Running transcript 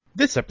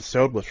This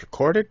episode was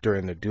recorded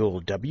during the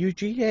dual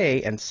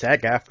WGA and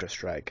SAG-AFTRA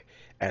strike.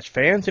 As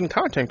fans and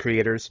content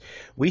creators,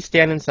 we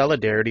stand in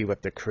solidarity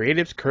with the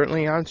creatives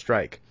currently on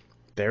strike.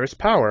 There is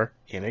power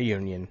in a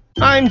union.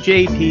 I'm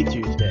JP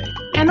Tuesday.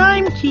 And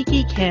I'm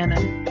Kiki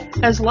Cannon.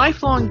 As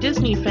lifelong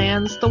Disney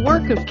fans, the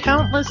work of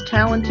countless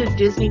talented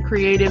Disney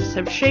creatives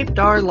have shaped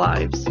our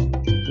lives.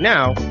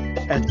 Now,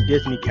 as the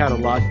Disney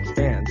catalog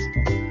expands,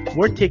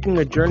 we're taking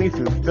a journey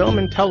through film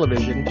and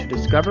television to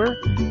discover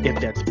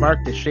if that spark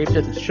that shaped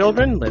us as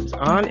children lives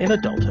on in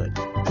adulthood.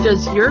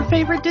 Does your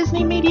favorite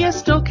Disney media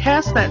still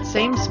cast that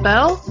same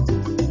spell?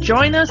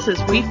 Join us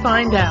as we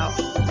find out.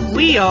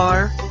 We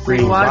are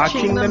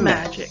Rewatching the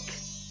Magic.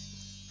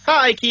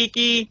 Hi,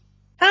 Kiki.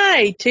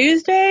 Hi,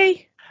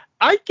 Tuesday.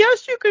 I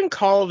guess you can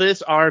call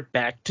this our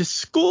back to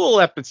school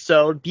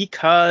episode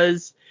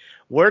because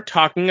we're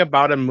talking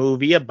about a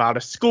movie about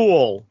a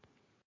school.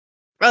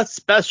 A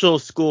special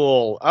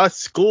school. A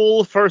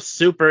school for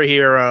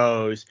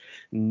superheroes.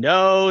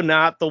 No,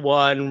 not the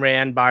one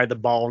ran by the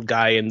bald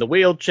guy in the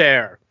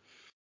wheelchair.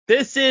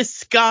 This is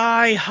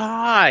Sky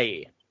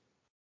High.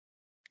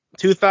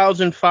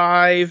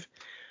 2005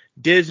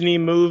 Disney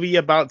movie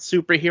about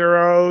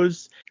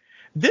superheroes.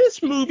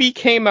 This movie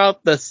came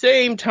out the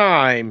same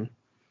time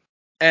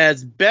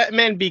as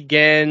Batman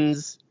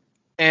Begins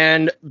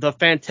and the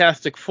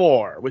Fantastic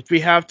Four, which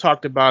we have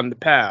talked about in the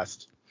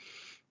past.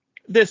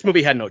 This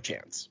movie had no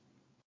chance.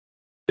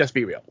 Let's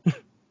be real.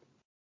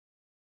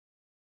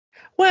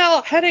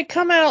 Well, had it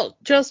come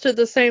out just at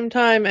the same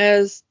time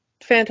as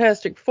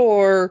Fantastic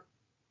Four,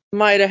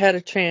 might have had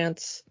a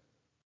chance.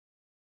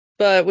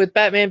 But with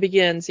Batman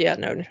Begins, yeah,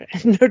 no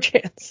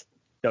chance.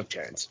 No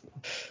chance.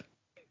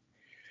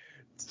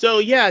 So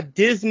yeah,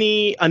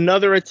 Disney,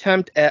 another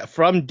attempt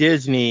from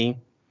Disney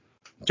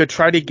to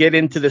try to get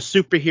into the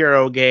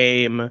superhero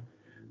game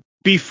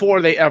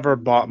before they ever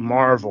bought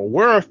Marvel.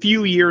 We're a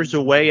few years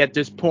away at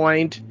this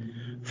point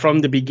from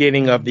the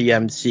beginning of the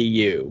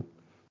MCU.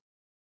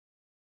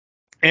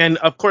 And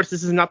of course,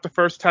 this is not the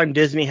first time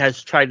Disney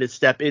has tried to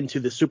step into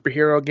the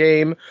superhero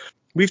game.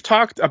 We've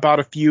talked about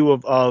a few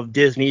of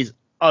Disney's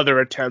other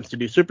attempts to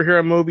do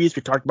superhero movies.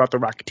 We talked about The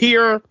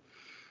Rocketeer.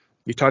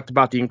 We talked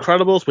about The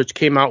Incredibles, which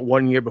came out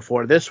 1 year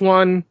before this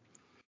one.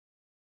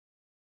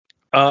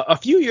 A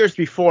few years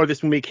before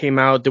this movie came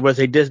out, there was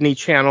a Disney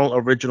Channel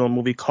original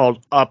movie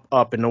called Up,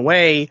 Up, and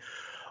Away,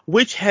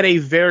 which had a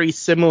very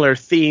similar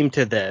theme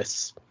to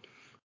this.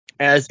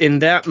 As in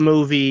that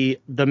movie,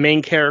 the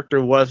main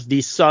character was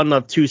the son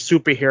of two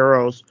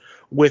superheroes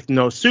with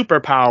no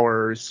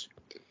superpowers.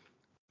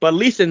 But at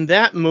least in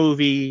that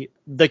movie,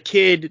 the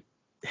kid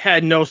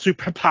had no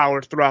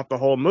superpowers throughout the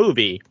whole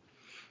movie.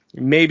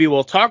 Maybe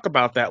we'll talk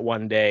about that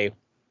one day.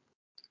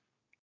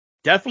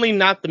 Definitely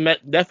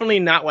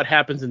not what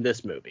happens in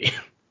this movie.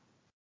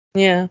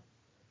 Yeah.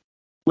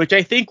 Which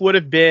I think would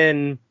have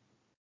been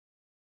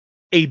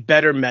a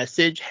better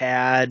message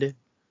had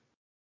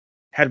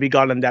we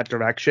gone in that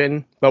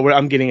direction. But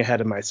I'm getting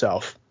ahead of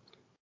myself.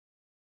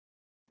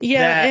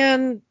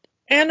 Yeah,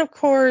 and of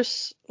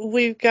course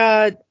we've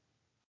got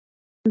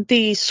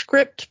the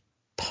script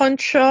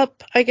punch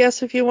up, I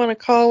guess if you want to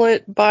call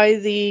it, by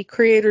the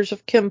creators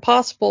of Kim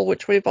Possible,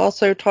 which we've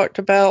also talked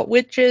about,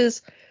 which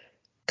is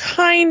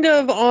kind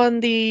of on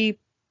the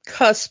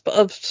cusp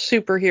of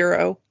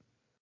superhero.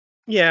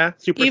 Yeah,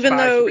 Even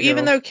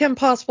though Kim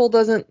Possible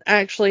doesn't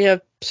actually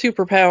have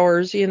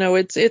superpowers,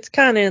 it's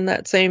kind of in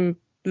that same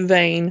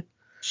vein.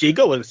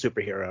 She-Go was a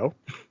superhero.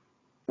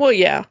 Well,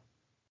 yeah.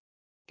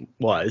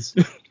 Was.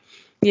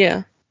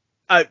 Yeah.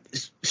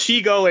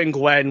 She-Go and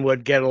Gwen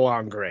would get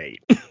along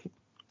great.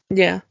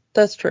 Yeah,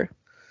 that's true.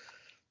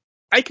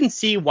 I can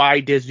see why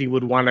Disney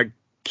would want to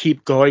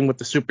keep going with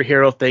the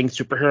superhero thing.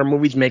 Superhero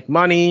movies make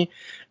money.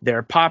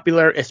 They're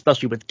popular,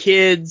 especially with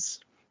kids.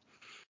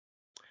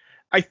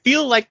 I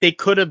feel like they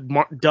could have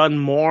done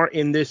more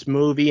in this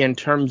movie in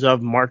terms of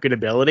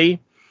marketability,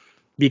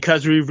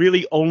 because we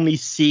really only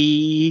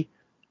see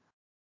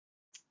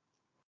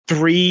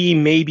 3,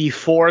 maybe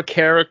 4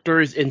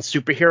 characters in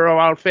superhero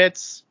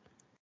outfits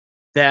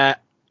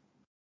that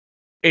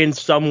in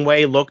some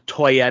way look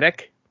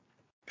toyetic.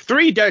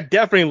 3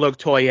 definitely look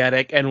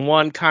toyetic, and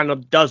 1 kind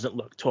of doesn't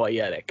look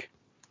toyetic.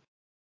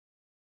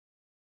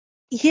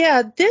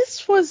 Yeah,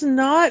 this was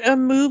not a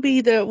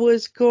movie that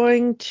was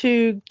going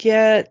to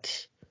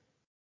get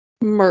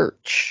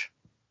merch.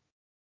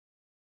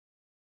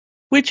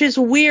 Which is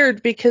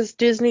weird because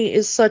Disney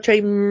is such a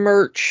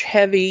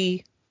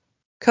merch-heavy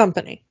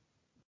company.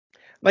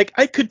 Like,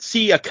 I could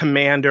see a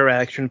Commander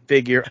action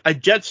figure, a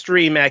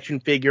Jetstream action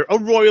figure, a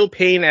Royal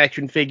Pain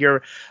action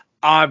figure.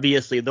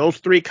 Obviously, those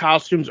 3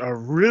 costumes are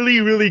really,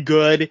 really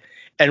good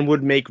and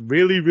would make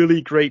really,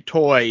 really great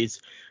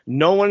toys.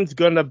 No one's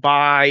gonna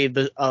buy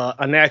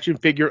an action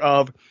figure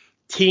of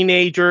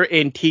teenager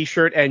in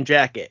t-shirt and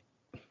jacket.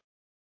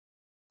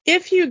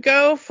 If you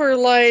go for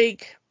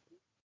like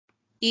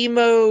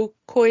emo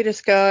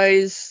coitus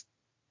guys,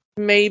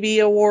 maybe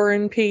a War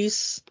and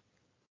Peace.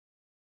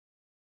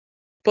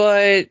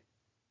 But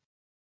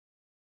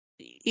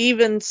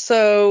even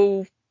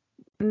so,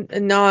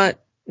 not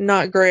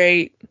not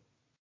great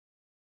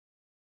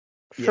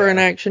for an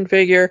action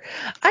figure.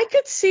 I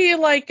could see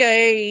like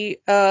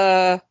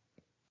a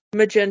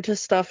magenta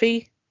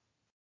stuffy.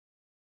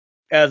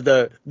 As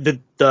the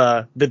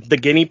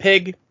guinea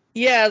pig.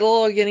 Yeah, the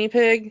little guinea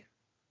pig.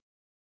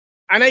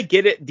 And I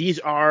get it. These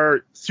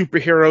are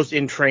superheroes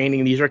in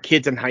training. These are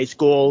kids in high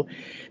school.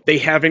 They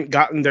haven't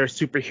gotten their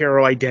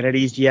superhero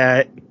identities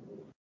yet.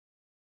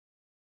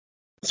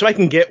 So I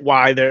can get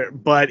why they're,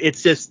 but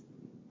it's just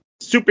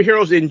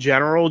superheroes in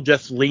general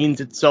just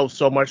leans itself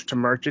so much to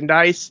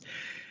merchandise.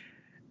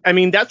 I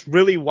mean, that's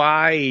really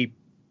why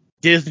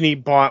Disney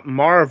bought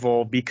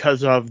Marvel,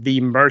 because of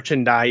the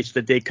merchandise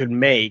that they could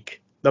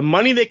make, the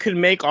money they could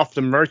make off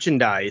the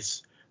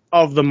merchandise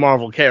of the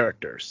Marvel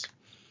characters.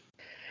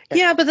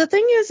 Yeah, but the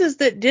thing is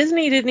that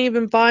Disney didn't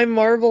even buy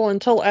Marvel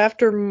until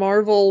after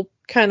Marvel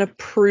kind of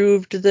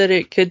proved that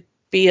it could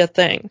be a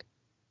thing.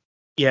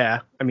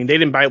 Yeah, I mean, they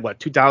didn't buy it, what,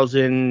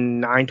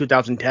 2009,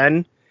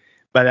 2010?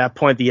 By that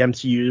point, the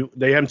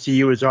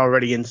MCU is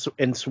already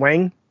in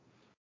swing.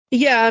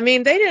 Yeah, I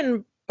mean, they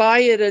didn't buy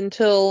it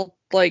until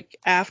like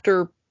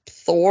after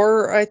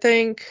Thor, I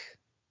think,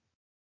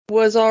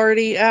 was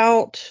already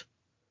out.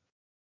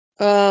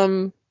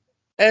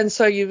 And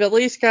so you've at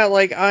least got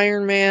like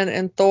Iron Man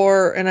and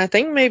Thor, and I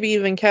think maybe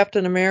even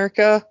Captain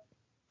America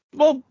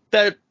Well,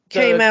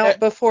 came out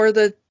before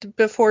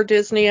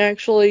Disney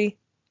actually.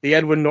 the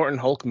Edward Norton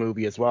Hulk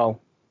movie as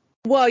well.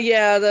 Well,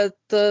 yeah,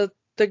 the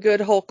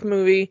good Hulk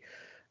movie.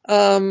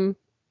 Um,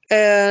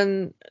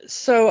 and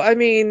so I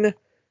mean,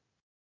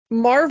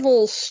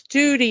 Marvel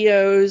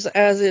Studios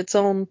as its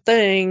own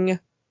thing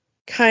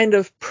kind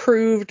of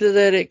proved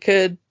that it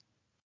could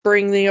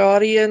bring the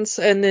audience,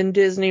 and then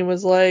Disney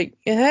was like,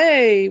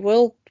 "Hey,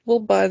 we'll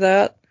buy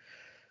that."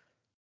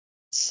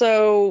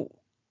 So,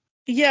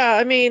 yeah,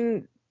 I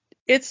mean,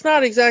 it's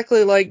not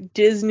exactly like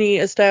Disney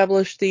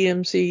established the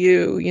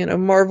MCU. You know,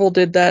 Marvel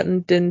did that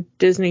and then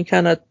Disney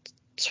kind of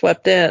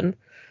swept in.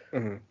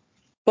 Mm-hmm.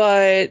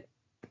 But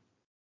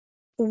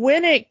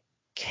when it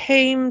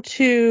came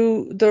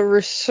to the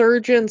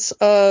resurgence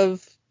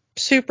of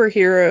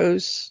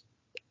superheroes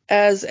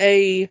as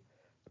a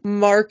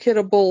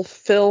marketable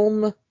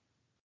film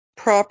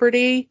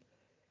property,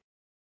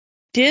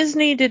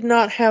 Disney did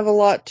not have a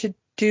lot to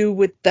do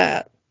with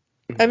that.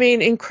 I Mm-hmm.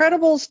 mean,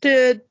 Incredibles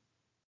did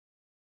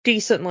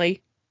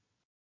decently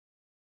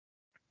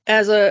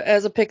as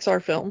a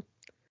Pixar film.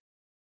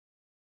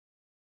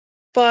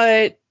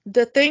 But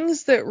the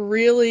things that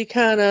really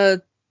kind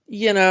of,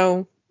 you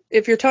know,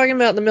 if you're talking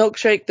about the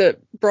milkshake that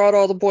brought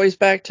all the boys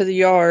back to the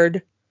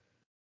yard,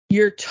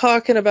 you're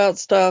talking about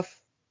stuff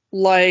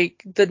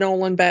like the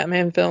Nolan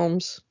Batman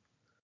films.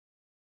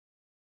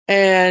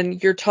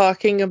 And you're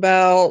talking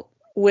about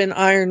when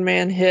Iron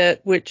Man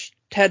hit, which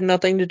had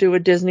nothing to do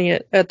with Disney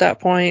at that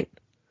point.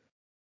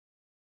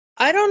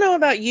 I don't know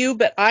about you,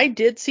 but I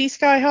did see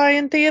Sky High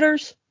in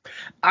theaters.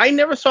 I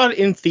never saw it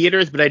in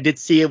theaters, but I did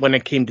see it when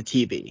it came to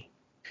TV.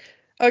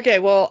 Okay,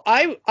 well,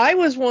 I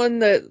was one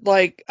that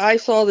like I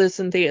saw this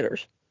in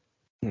theaters.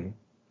 Hmm.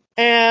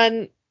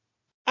 And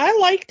I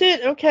liked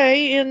it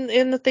okay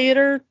in the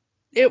theater.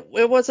 It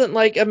wasn't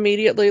like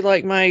immediately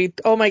like my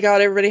oh my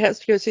god, everybody has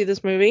to go see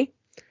this movie.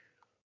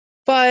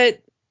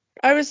 But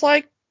I was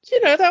like,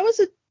 that was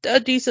a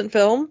decent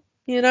film.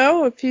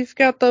 If you've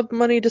got the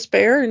money to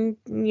spare and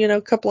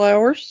a couple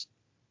hours,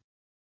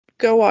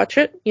 go watch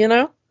it.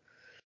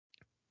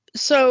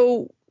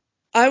 So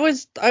I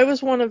was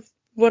one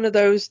of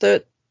those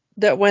that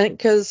went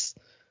because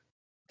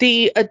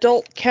the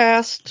adult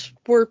cast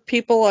were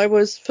people I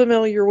was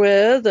familiar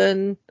with,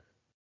 and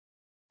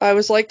I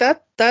was like,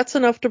 that's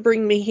enough to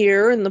bring me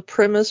here, and the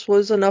premise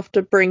was enough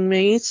to bring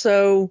me,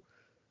 so,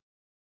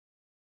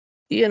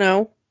 you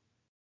know,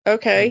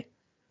 okay.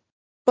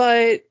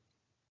 But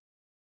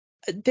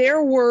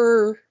there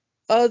were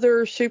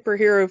other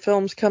superhero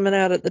films coming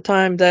out at the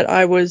time that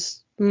I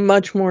was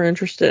much more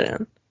interested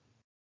in.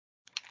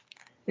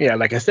 Yeah,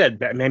 like I said,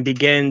 Batman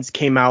Begins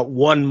came out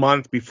 1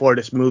 month before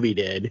this movie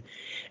did,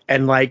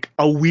 and like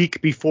a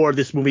week before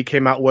this movie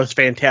came out was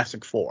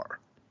Fantastic Four.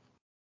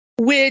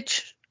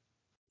 Which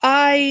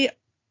I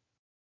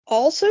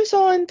also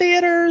saw in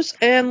theaters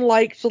and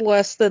liked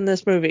less than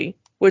this movie,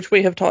 which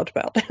we have talked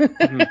about.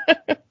 Mm-hmm.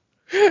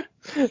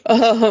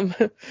 Um,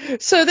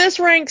 so this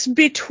ranks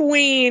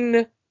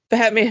between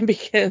Batman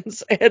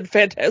Begins and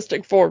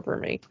Fantastic Four for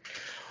me.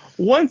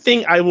 One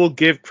thing I will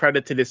give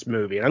credit to this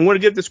movie, and I'm going to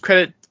give this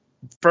credit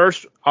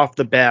first off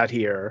the bat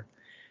here.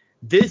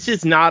 This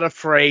is not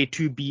afraid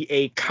to be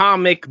a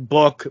comic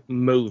book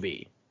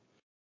movie.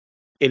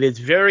 It is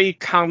very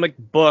comic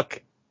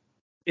book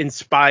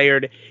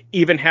inspired,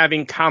 even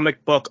having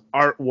comic book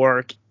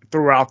artwork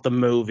throughout the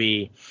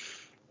movie.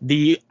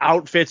 The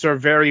outfits are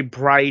very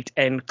bright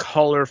and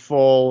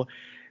colorful.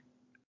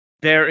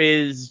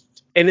 And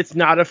it's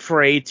not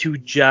afraid to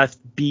just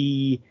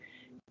be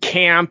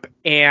camp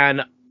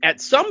and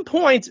at some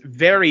points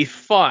very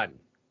fun,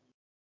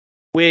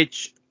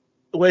 which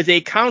was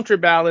a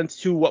counterbalance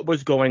to what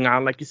was going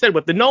on, like you said,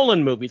 with the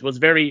Nolan movies, was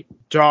very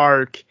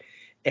dark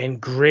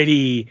and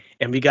gritty,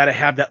 and we got to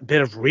have that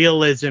bit of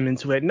realism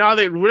into it. No,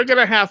 that we're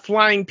gonna have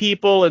flying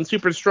people and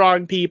super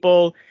strong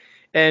people,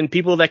 and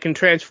people that can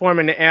transform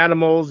into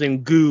animals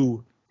and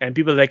goo, and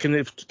people that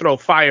can throw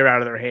fire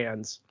out of their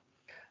hands.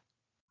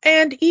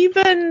 And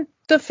even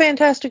the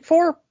Fantastic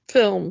Four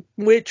film,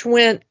 which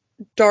went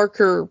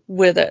darker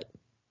with it.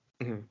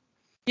 Mm-hmm.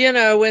 You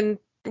know,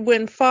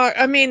 when Fox,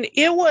 I mean,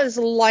 it was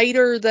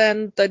lighter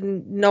than the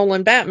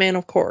Nolan Batman,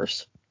 of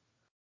course.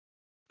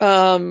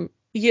 You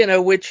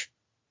know, which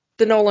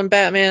the Nolan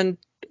Batman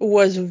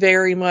was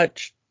very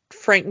much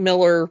Frank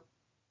Miller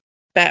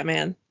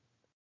Batman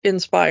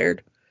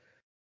inspired.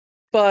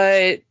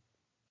 But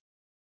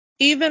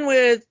even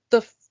with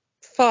the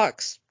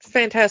Fox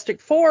Fantastic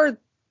Four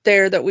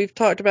there that we've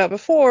talked about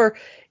before,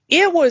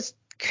 it was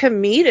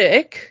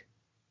comedic,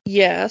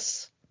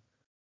 yes,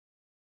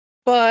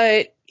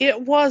 but it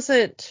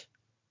wasn't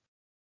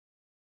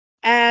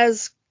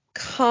as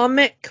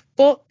comic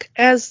book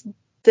as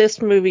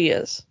this movie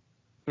is.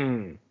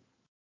 Mm.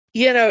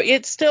 You know,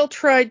 it still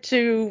tried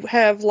to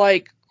have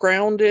like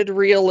grounded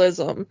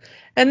realism.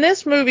 And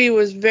this movie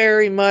was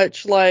very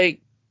much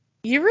like,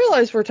 you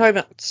realize we're talking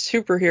about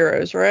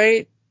superheroes,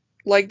 right?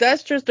 Like,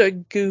 that's just a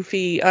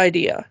goofy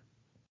idea.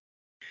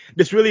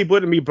 This really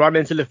wouldn't be brought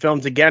into the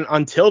films again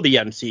until the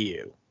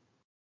MCU.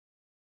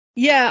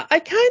 Yeah, I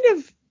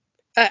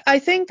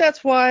think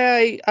that's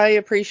why I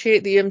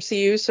appreciate the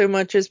MCU so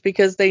much, is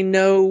because they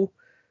know,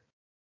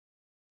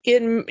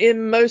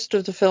 in most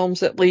of the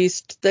films at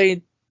least,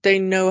 they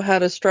know how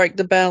to strike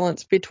the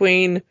balance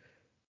between,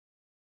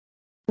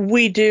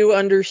 we do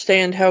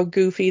understand how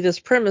goofy this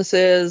premise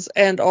is,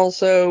 and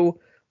also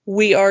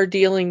we are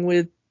dealing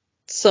with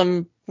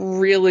some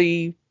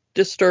really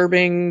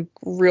disturbing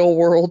real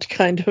world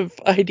kind of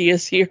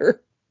ideas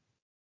here.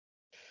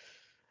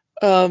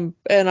 And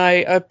I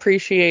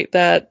appreciate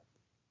that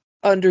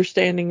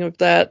understanding of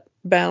that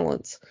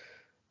balance.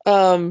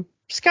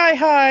 Sky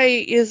High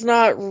is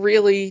not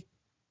really,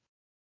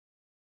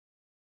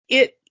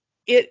 it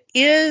it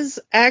is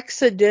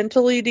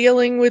accidentally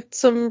dealing with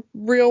some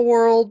real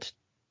world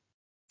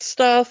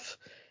stuff,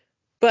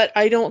 but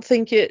I don't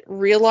think it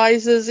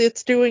realizes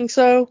it's doing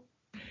so.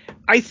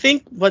 I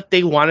think what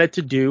they wanted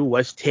to do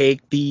was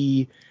take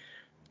the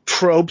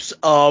tropes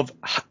of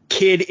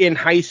kid in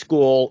high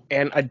school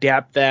and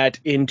adapt that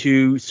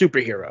into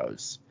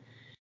superheroes.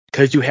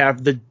 Because you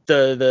have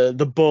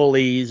the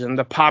bullies and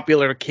the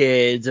popular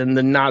kids and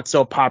the not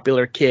so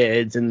popular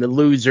kids and the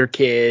loser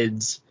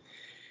kids.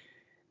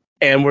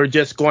 And we're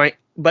just going,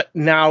 but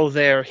now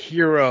they're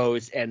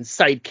heroes and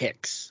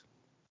sidekicks.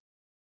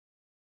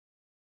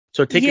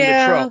 So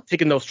Yeah,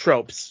 taking those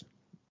tropes.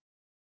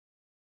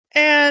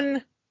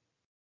 and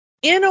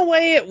in a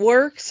way it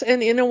works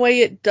and in a way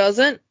it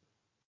doesn't,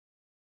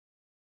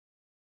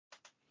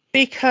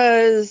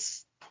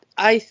 because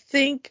I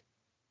think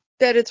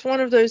that it's one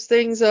of those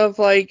things of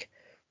like,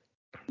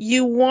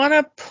 you want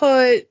to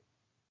put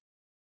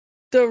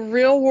the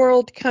real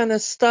world kind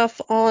of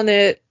stuff on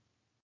it,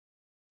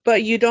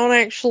 but you don't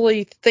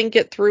actually think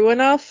it through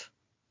enough.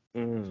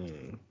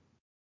 Mm.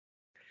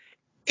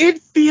 It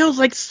feels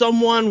like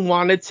someone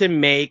wanted to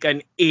make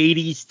an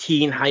 80s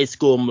teen high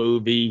school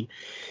movie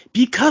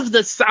because the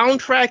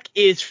soundtrack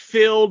is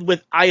filled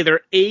with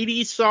either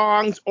 80s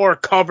songs or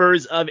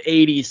covers of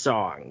 80s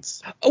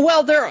songs.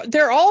 Well,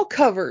 they're all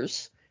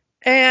covers,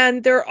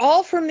 and they're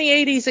all from the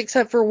 80s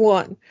except for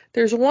one.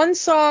 There's one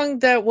song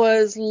that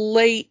was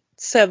late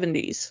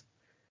 70s,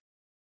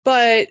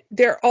 but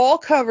they're all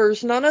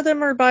covers. None of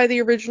them are by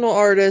the original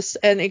artist,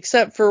 and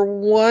except for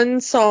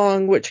one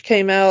song which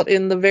came out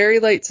in the very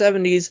late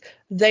 70s,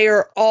 they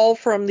are all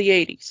from the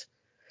 80s.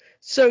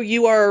 So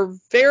you are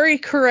very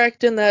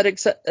correct in that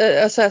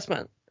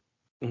assessment.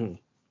 Mhm.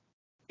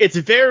 It's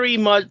very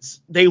much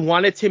they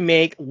wanted to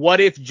make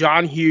what if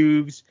John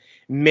Hughes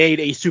made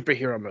a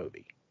superhero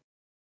movie.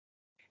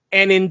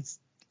 And in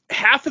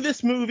half of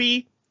this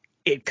movie,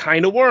 it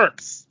kind of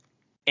works.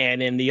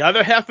 And in the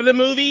other half of the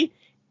movie,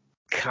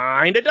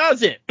 kind of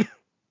doesn't.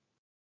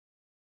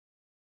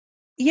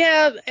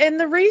 Yeah, and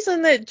the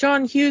reason that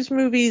John Hughes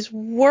movies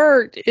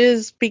worked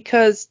is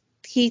because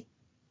he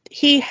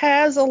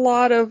has a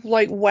lot of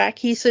like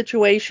wacky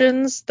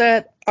situations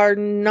that are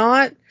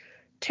not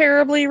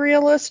terribly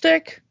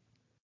realistic,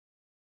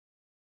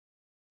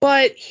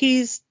 but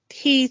he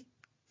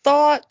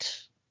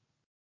thought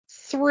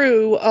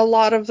through a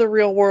lot of the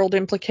real world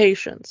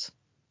implications.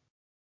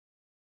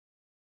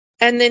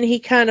 And then he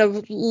kind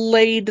of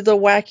laid the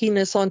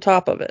wackiness on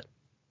top of it.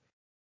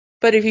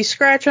 But if you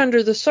scratch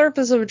under the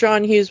surface of a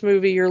John Hughes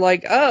movie, you're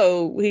like,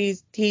 oh,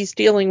 he's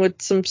dealing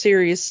with some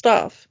serious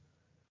stuff.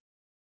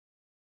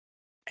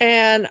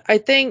 And I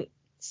think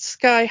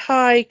Sky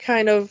High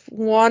kind of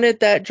wanted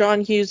that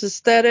John Hughes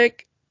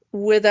aesthetic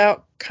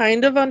without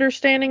kind of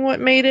understanding what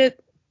made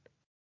it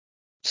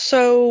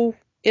so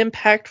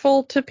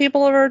impactful to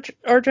people of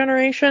our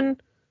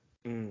generation.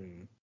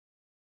 Mm.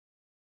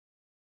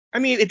 I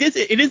mean, it is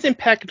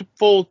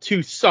impactful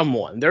to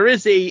someone. There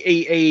is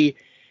a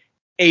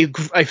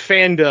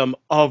fandom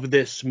of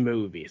this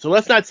movie. So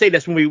let's not say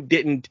this movie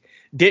didn't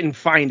didn't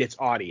find its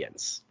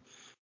audience.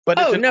 But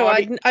it's Oh an no,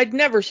 audience. I'd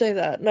never say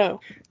that.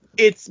 No.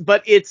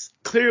 It's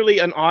clearly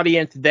an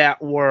audience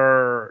that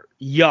were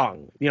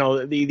young. You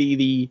know,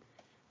 the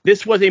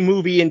this was a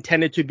movie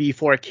intended to be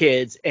for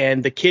kids,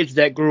 and the kids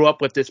that grew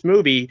up with this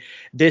movie,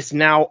 this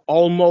now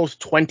almost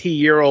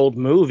 20-year-old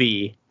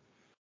movie,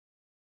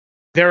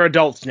 they're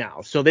adults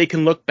now. So they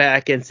can look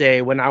back and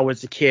say, when I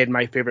was a kid,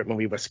 my favorite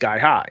movie was Sky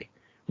High,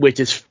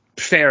 which is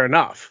fair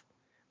enough.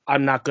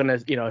 I'm not going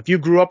to, if you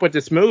grew up with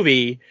this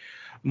movie,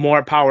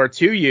 more power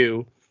to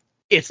you.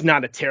 It's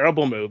not a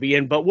terrible movie,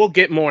 but we'll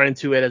get more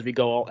into it as we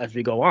go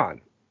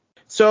on.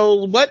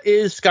 So what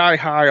is Sky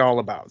High all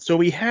about? So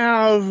we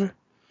have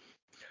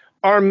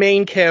our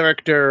main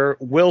character,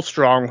 Will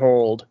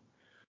Stronghold,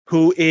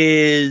 who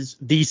is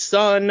the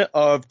son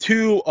of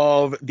two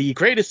of the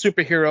greatest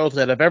superheroes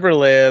that have ever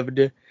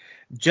lived,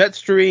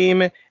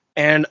 Jetstream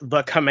and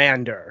the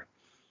Commander,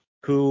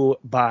 who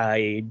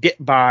by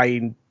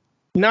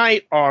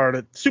night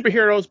are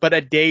superheroes, but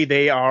at day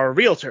they are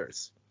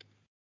realtors.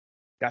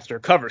 That's their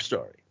cover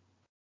story.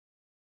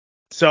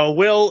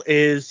 So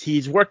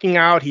he's working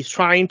out, he's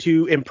trying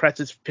to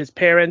impress his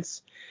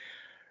parents,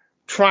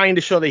 trying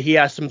to show that he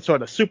has some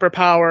sort of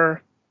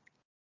superpower.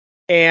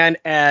 And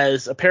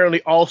as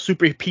apparently all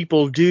super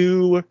people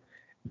do,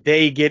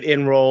 they get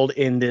enrolled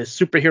in this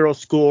superhero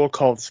school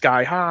called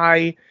Sky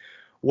High,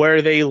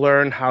 where they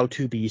learn how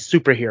to be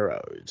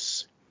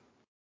superheroes.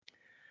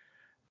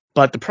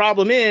 But the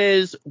problem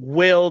is,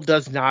 Will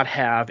does not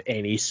have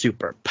any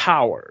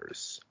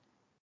superpowers.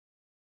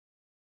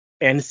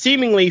 And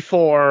seemingly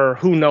for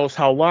who knows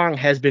how long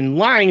has been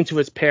lying to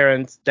his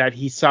parents that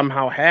he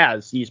somehow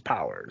has these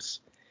powers.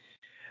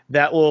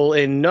 That will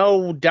in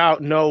no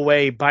doubt, no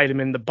way bite him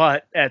in the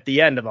butt at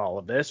the end of all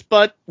of this,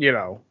 but,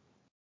 we'll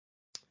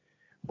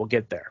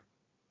get there.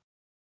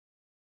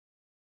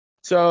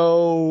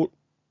 So,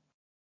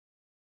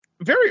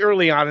 very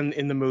early on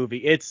in the movie,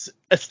 it's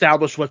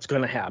established what's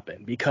going to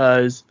happen,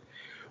 because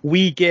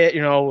we get,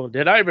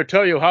 did I ever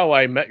tell you how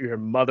I met your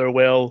mother,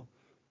 Will?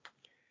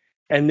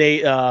 And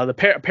they,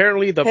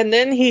 apparently the... And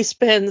then he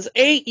spends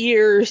 8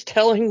 years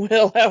telling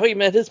Will how he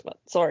met his mother.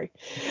 Sorry.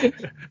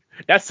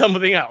 That's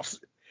something else.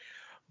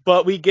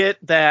 But we get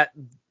that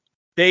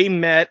they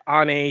met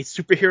on a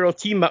superhero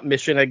team-up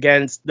mission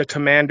against the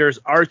Commander's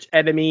arch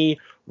enemy,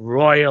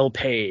 Royal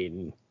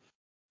Pain,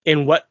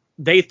 in what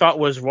they thought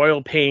was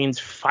Royal Pain's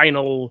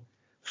final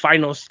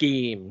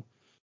scheme.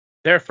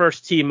 Their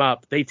first team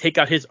up, they take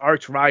out his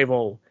arch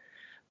rival.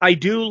 I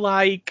do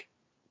like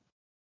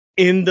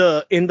in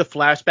the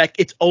flashback,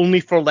 it's only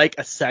for like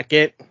a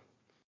second,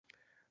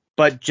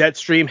 but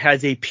Jetstream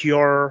has a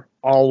pure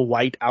all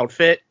white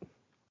outfit.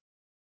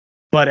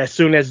 But as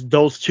soon as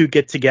those two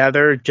get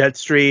together,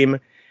 Jetstream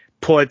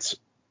puts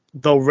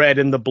the red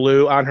and the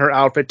blue on her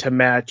outfit to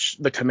match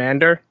the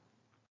Commander.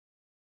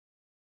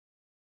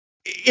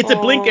 It's a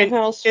blink and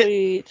how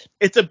sweet.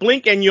 It's a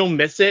blink and you'll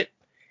miss it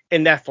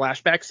in that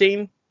flashback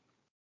scene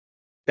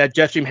that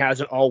Jetstream has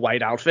an all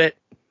white outfit.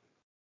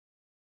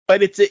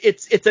 But it's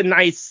a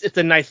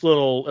nice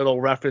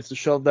little reference to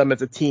show them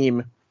as a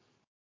team.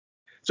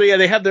 So yeah,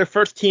 they have their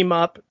first team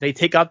up. They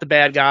take out the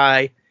bad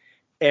guy,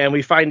 and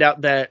we find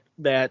out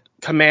that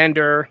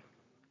Commander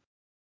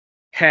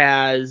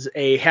has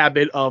a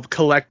habit of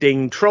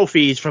collecting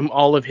trophies from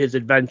all of his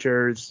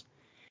adventures,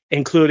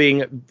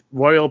 including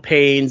Royal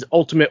Pain's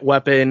ultimate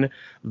weapon,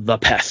 the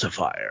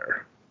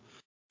pacifier.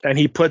 And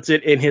he puts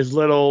it in his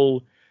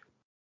little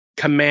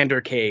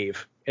Commander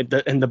cave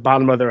in the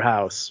bottom of their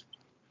house.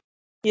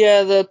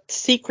 Yeah, the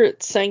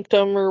secret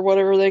sanctum or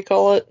whatever they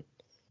call it.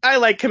 I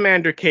like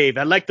Commander Cave.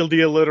 I like the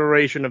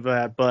alliteration of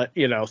that, but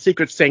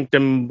Secret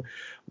Sanctum,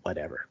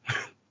 whatever.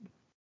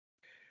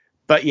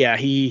 But yeah,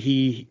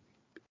 he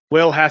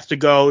Will has to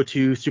go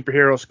to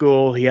superhero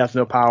school. He has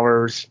no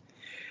powers.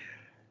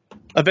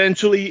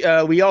 Eventually,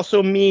 we have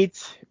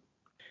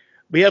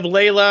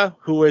Layla,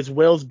 who is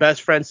Will's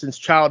best friend since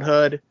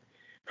childhood.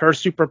 Her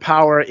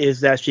superpower is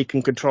that she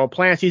can control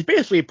plants. She's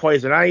basically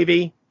poison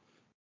ivy.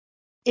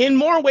 In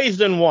more ways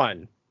than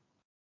one.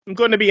 I'm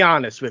going to be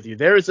honest with you.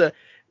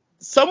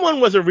 Someone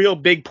was a real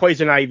big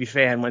poison ivy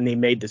fan when they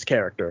made this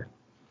character.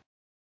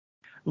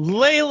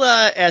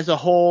 Layla as a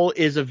whole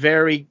is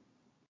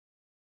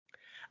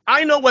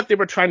I know what they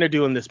were trying to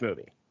do in this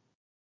movie.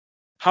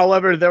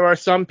 However, there are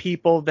some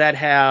people that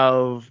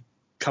have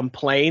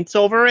complaints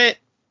over it.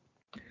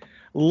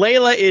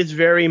 Layla is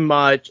very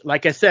much,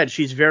 like I said,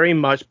 she's very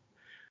much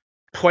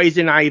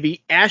poison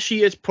ivy as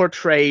she is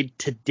portrayed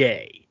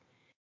today.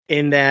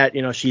 In that,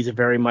 she's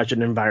very much an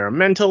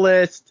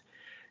environmentalist.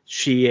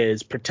 She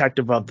is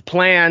protective of the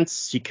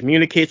plants. She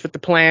communicates with the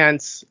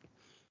plants.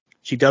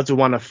 She doesn't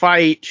want to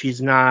fight. She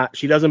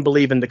doesn't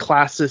believe in the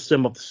class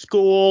system of the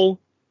school.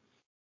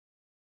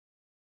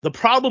 The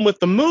problem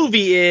with the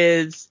movie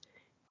is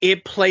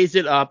it plays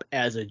it up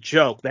as a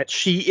joke that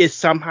she is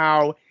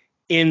somehow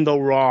in the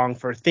wrong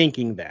for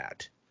thinking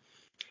that.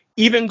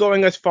 Even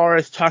going as far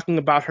as talking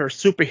about her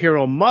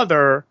superhero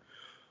mother,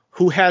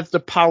 who has the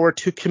power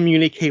to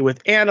communicate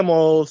with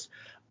animals.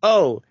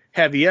 Oh,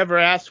 have you ever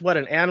asked what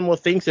an animal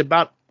thinks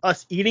about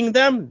us eating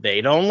them,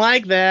 they don't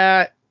like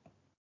that.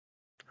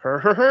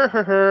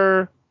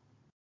 Her.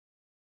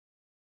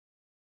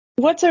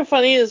 What's so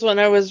funny is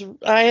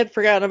I had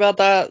forgotten about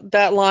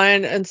that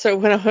line, and so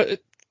when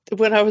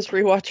I was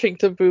rewatching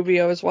the movie,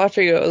 I was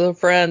watching it with a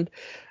friend,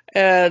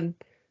 and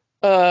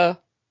uh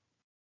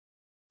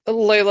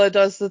Layla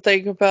does the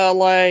thing about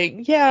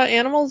like, yeah,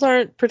 animals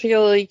aren't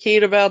particularly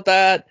keen about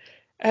that.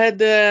 And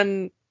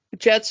then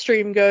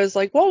Jetstream goes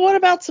like, well, what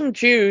about some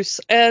juice?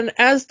 And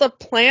as the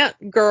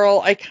plant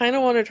girl, I kind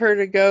of wanted her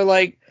to go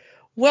like,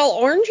 well,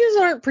 oranges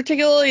aren't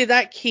particularly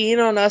that keen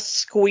on us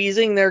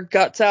squeezing their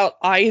guts out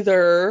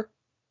either.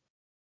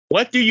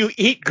 What do you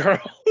eat,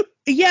 girl?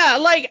 Yeah,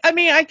 like, I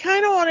mean, I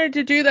kind of wanted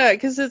to do that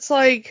because it's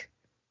like,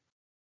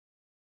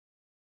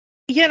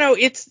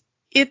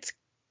 it's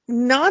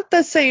not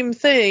the same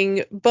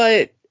thing,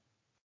 but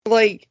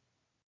like,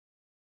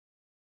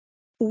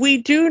 we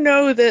do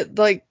know that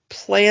like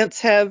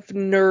plants have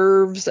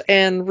nerves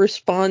and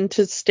respond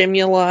to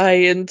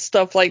stimuli and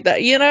stuff like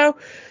that, you know?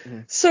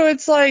 Mhm. So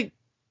it's like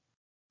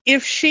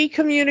if she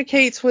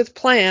communicates with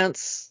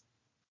plants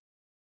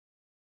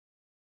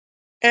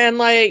and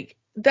like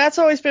that's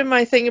always been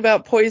my thing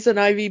about poison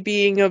ivy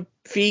being a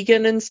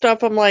vegan and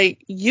stuff. I'm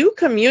like, you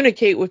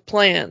communicate with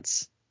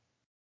plants.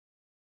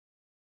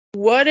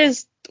 What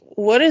is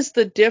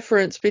the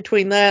difference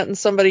between that and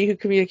somebody who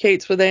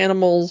communicates with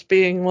animals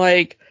being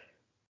like,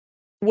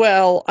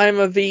 well, I'm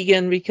a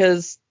vegan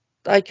because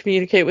I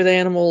communicate with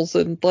animals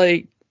and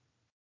like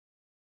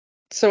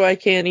so I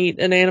can't eat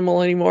an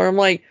animal anymore. I'm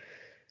like,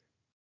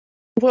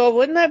 well,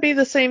 wouldn't that be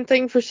the same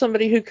thing for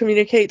somebody who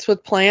communicates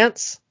with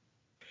plants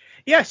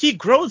Yeah, she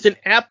grows an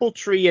apple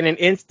tree in an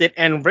instant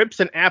and rips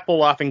an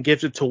apple off and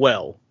gives it to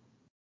Will.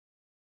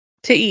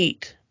 to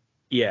eat?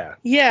 Yeah.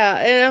 Yeah,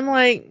 and I'm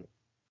like,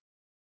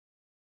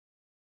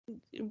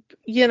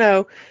 you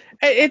know,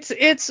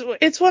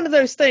 it's one of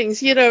those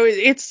things,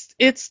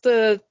 it's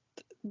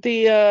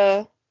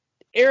the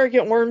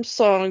arrogant worm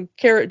song,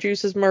 carrot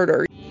juice is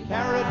murder.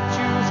 Carrot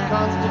juice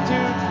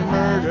constitutes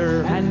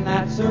murder, and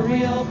that's a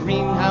real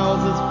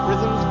greenhouses,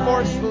 prisons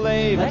for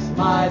slaves. That's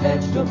my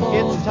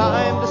vegetable. It's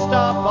time to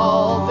stop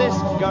all this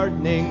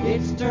gardening.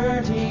 It's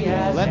dirty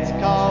as Let's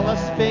call a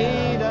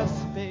spade a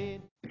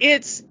spade.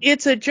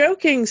 It's a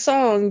joking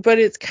song, but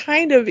it's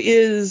kind of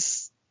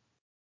is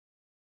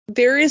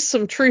there is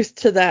some truth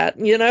to that,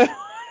 you know?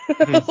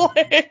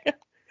 Like,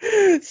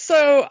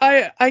 so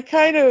I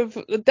kind of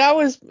that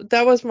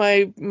was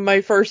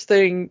my first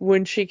thing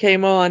when she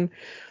came on.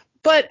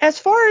 But as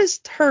far as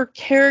her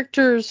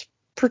character's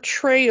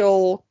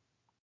portrayal,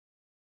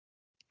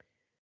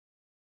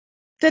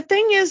 the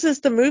thing is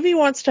the movie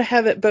wants to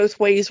have it both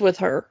ways with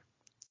her.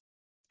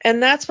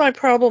 And that's my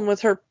problem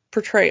with her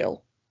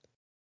portrayal.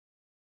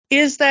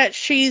 Is that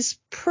she's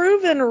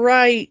proven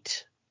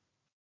right,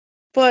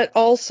 but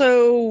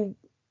also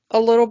a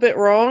little bit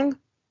wrong.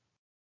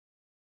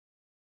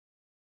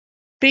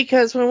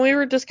 Because when we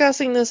were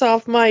discussing this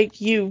off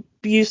mic, you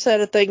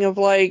said a thing of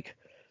like,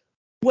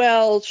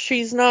 well,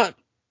 she's not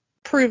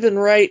proven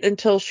right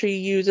until she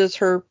uses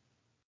her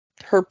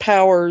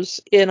powers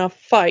in a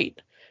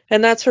fight.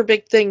 And that's her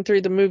big thing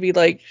through the movie.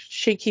 Like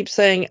she keeps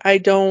saying, I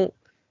don't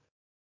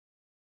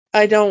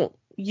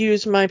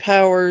use my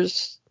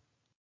powers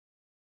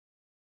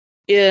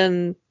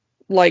in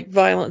like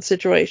violent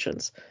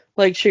situations.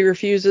 Like she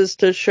refuses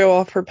to show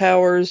off her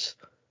powers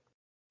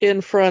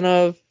in front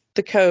of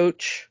the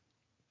coach.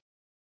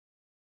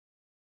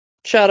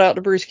 Shout out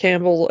to Bruce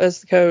Campbell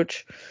as the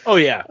coach. Oh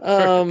yeah,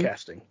 perfect Um,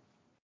 casting.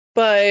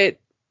 but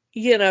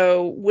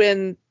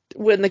when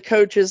the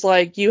coach is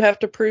like, you have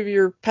to prove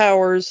your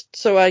powers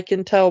so I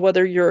can tell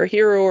whether you're a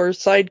hero or a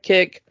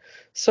sidekick,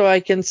 so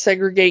I can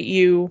segregate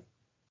you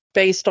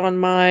based on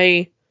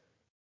my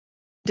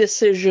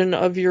decision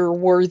of your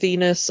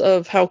worthiness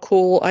of how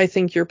cool I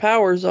think your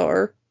powers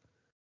are.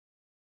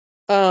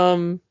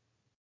 Um,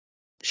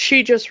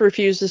 she just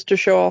refuses to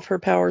show off her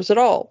powers at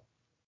all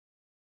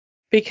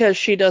because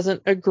she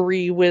doesn't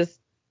agree with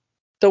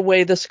the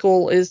way the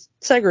school is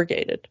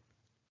segregated.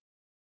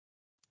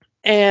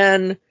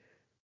 And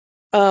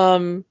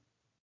um,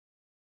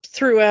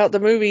 throughout the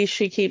movie,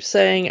 she keeps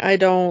saying, I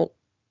don't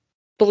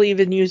believe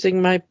in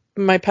using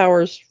my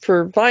powers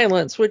for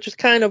violence, which is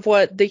kind of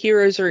what the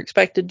heroes are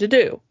expected to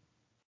do.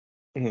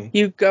 Mm-hmm.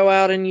 You go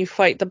out and you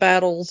fight the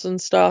battles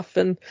and stuff,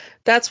 and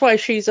that's why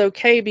she's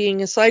okay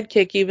being a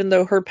sidekick, even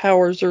though her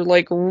powers are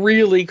like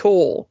really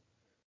cool.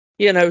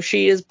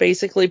 She is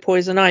basically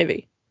poison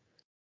ivy.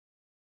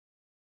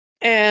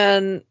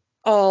 And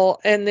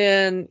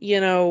then,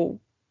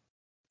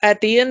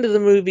 at the end of the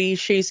movie,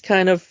 she's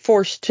kind of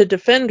forced to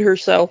defend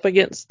herself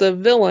against the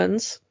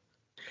villains.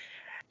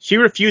 She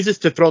refuses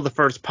to throw the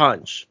first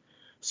punch.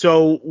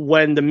 So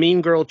when the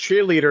mean girl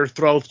cheerleader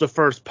throws the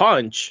first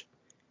punch,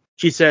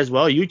 she says,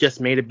 well, you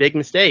just made a big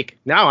mistake.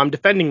 Now I'm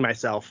defending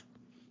myself.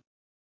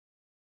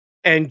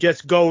 And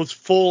just goes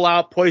full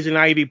out poison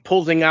ivy,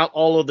 pulling out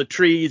all of the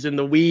trees and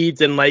the weeds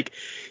and like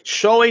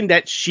showing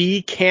that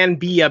she can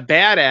be a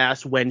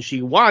badass when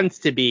she wants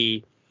to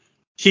be.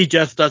 She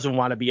just doesn't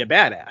want to be a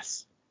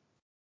badass.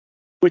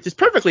 which is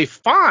perfectly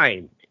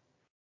fine.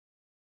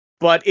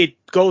 But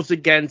it goes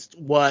against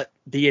what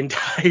the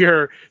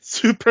entire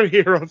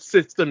superhero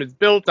system is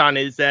built on,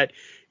 is that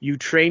you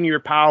train your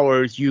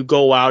powers, you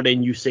go out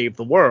and you save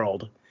the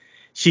world.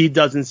 She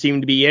doesn't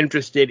seem to be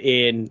interested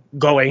in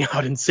going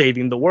out and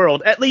saving the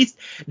world. At least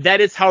that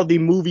is how the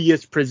movie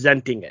is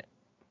presenting it.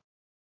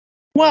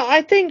 Well,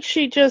 I think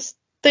she just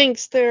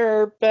thinks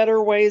there are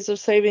better ways of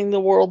saving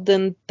the world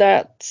than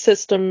that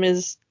system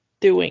is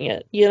doing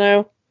it, you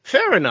know?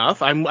 Fair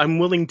enough. I'm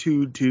willing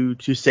to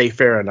say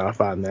fair enough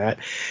on that.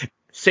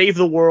 Save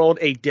the world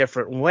a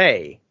different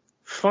way.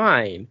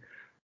 Fine.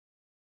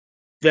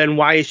 Then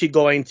why is she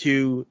going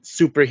to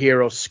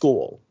superhero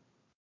school?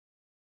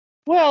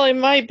 Well, it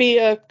might be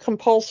a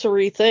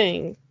compulsory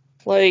thing.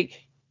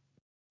 Like,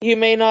 you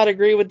may not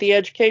agree with the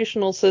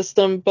educational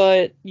system,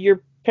 but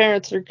your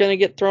parents are going to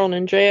get thrown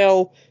in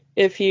jail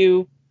if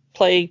you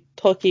play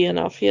hooky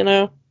enough, you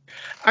know?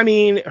 I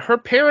mean, her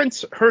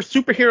parents, her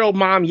superhero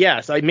mom,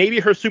 yes. Like maybe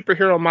her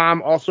superhero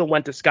mom also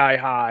went to Sky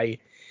High,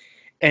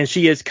 and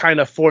she is kind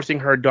of forcing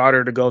her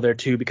daughter to go there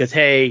too because,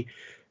 hey,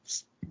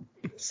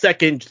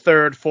 second,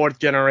 third, fourth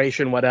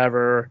generation,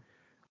 whatever,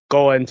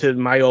 going to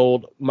my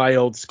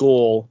old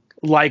school,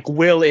 like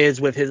Will is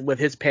with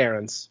his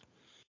parents.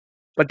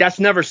 But that's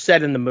never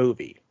said in the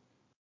movie.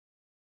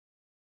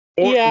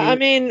 Or Yeah, I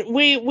mean,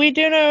 we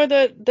do know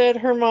that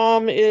her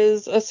mom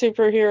is a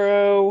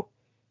superhero,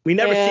 we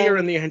never see her in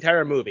and the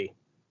entire movie.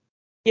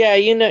 yeah,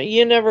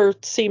 you never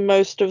see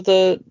most of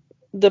the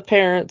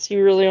parents.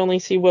 You really only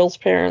see Will's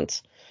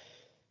parents.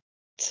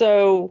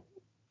 So,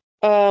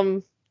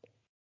 um,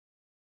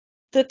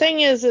 the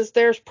thing is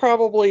there's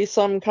probably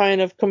some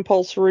kind of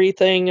compulsory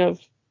thing of,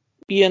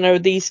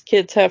 these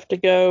kids have to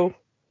go.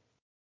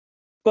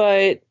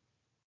 But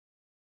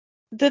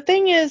the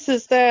thing is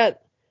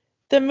that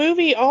the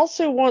movie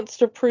also wants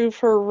to prove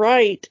her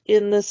right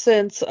in the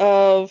sense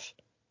of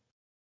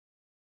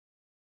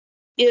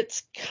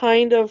it's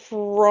kind of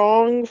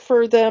wrong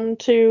for them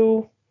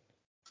to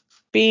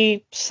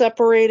be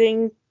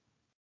separating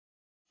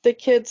the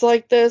kids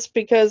like this,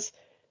 because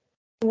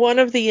one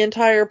of the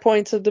entire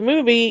points of the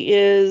movie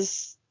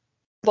is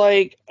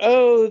like,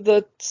 oh,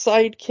 the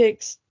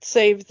sidekicks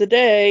save the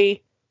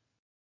day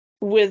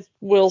with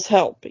Will's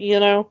help, you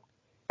know?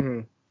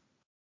 Hmm.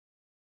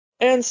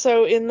 And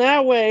so in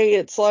that way,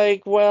 it's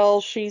like, well,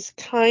 she's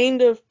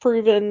kind of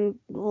proven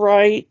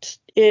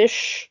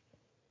right-ish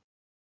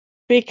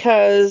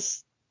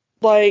because,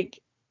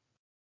 like,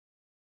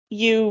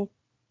 you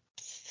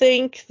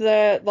think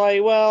that,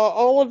 like, well,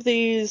 all of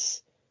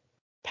these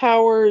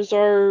powers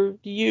are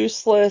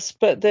useless,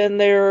 but then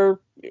there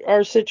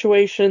are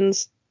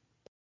situations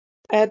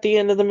at the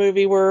end of the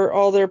movie where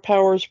all their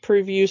powers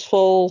prove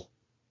useful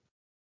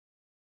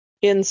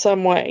in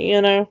some way,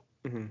 you know?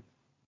 Mm-hmm.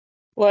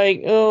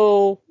 Like,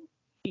 oh,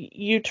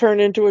 you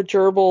turn into a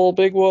gerbil,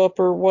 big whoop,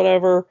 or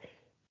whatever.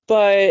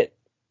 But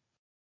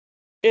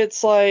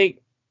it's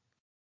like,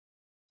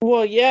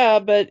 well, yeah,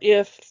 but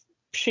if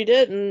she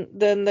didn't,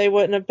 then they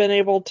wouldn't have been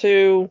able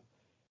to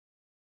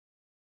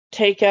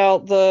take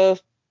out the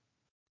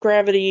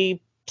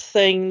gravity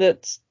thing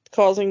that's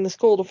causing the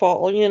school to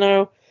fall, you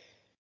know?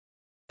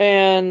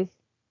 And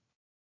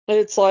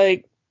it's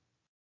like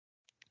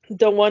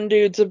the one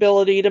dude's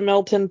ability to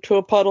melt into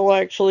a puddle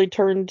actually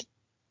turned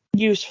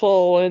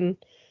useful, and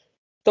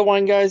the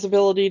one guy's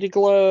ability to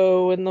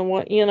glow, and the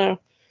one,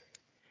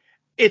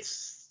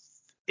 it's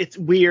it's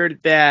weird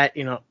that,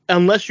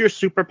 unless your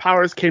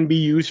superpowers can be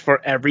used for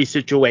every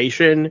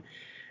situation,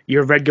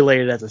 you're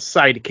regulated as a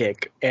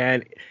sidekick,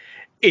 and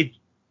it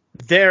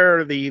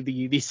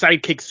the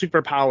sidekick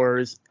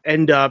superpowers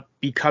end up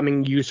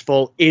becoming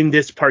useful in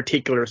this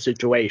particular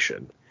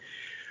situation,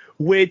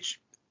 which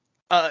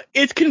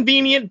it's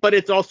convenient, but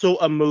it's also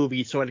a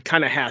movie, so it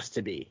kind of has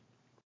to be.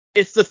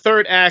 It's the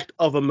third act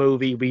of a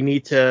movie. We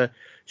need to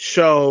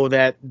show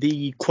that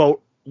the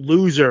quote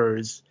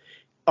losers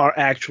are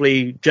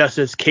actually just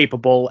as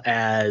capable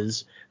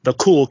as the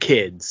cool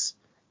kids.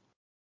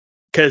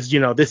 Because,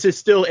 this is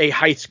still a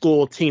high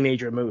school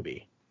teenager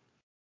movie.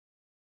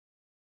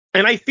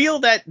 And I feel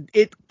that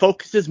it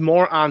focuses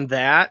more on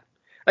that.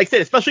 Like I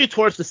said, especially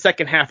towards the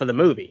second half of the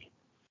movie.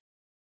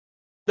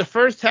 The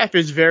first half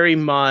is very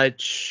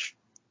much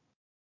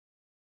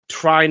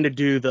trying to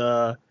do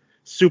the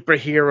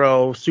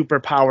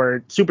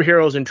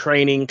superheroes in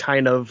training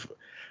kind of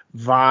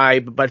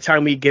vibe. By the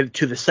time we get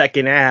to the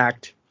second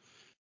act,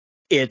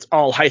 it's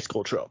all high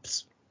school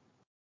tropes.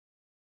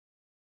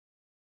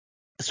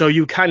 So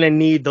you kind of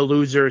need the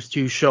losers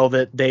to show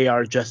that they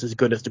are just as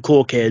good as the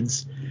cool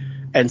kids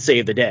and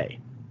save the day.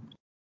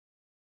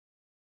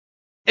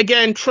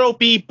 Again,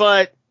 tropey,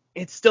 but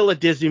it's still a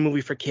Disney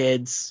movie for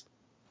kids.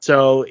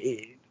 So,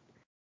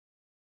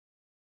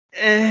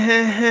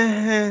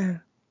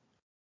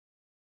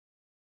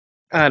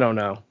 I don't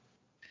know.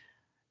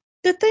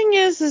 The thing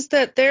is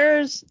that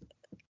there's,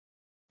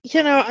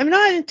 I'm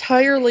not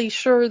entirely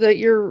sure that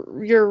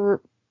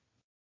you're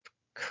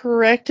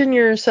correct in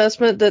your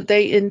assessment that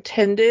they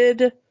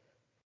intended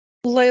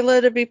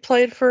Layla to be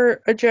played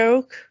for a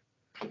joke.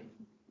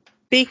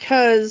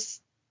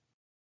 because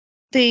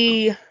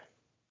the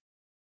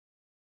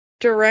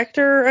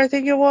director, I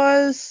think it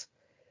was,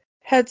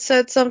 had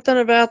said something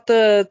about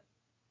the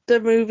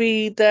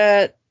movie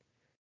that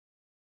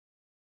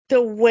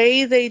the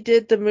way they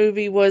did the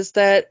movie was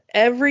that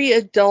every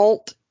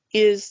adult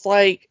is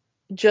like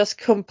just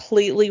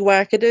completely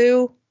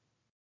wackadoo.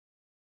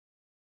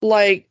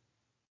 Like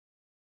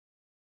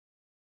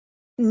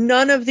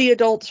none of the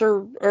adults are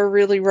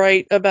really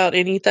right about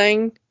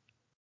anything.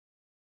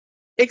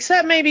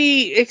 Except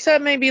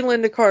maybe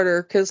Linda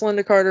Carter, because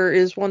Linda Carter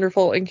is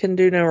wonderful and can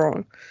do no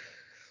wrong.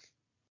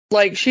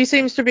 Like she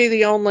seems to be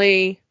the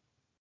only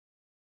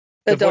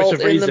The voice adult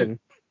of reason.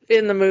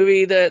 in the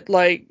movie that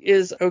like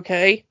is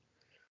okay.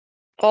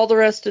 All the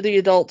rest of the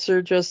adults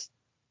are just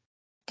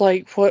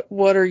like,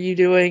 what are you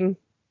doing?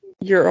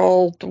 You're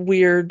all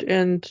weird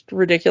and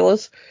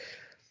ridiculous.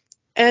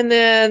 And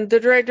then the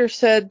director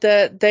said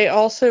that they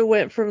also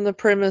went from the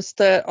premise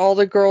that all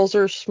the girls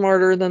are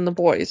smarter than the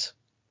boys.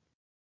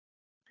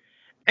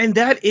 And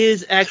that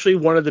is actually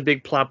one of the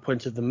big plot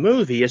points of the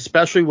movie,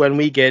 especially when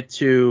we get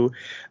to,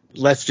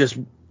 let's just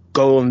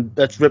go and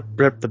let's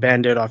rip the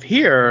band-aid off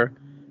here.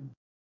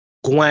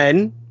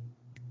 Gwen,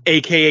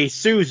 aka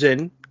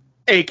Susan,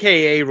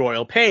 aka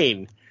Royal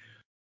Pain,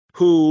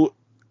 who,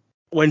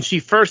 when she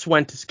first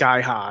went to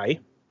Sky High,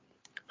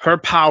 her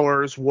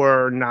powers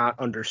were not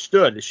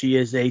understood. She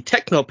is a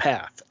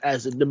technopath,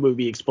 as the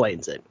movie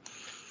explains it,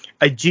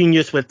 a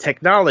genius with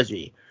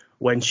technology.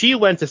 When she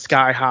went to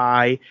Sky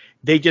High,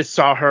 they just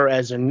saw her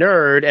as a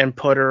nerd and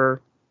put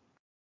her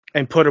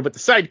with the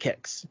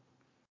sidekicks.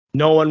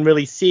 No one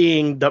really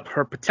seeing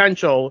her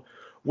potential,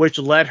 which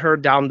led her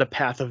down the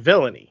path of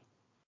villainy.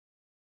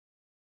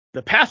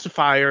 The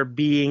pacifier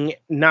being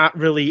not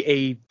really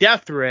a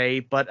death ray,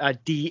 but a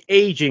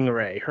de-aging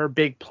ray. Her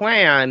big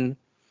plan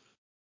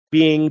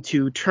being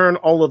to turn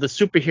all of the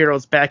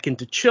superheroes back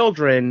into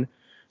children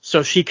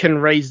so she can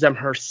raise them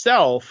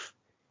herself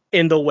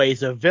in the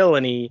ways of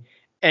villainy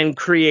and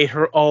create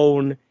her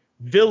own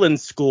villain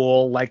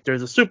school like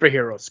there's a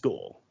superhero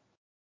school.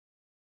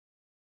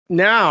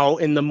 Now,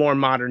 in the more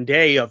modern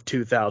day of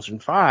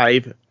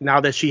 2005,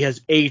 now that she has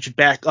aged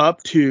back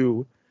up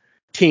to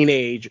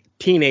teenage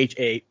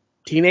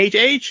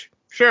age?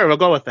 Sure, we'll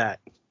go with that.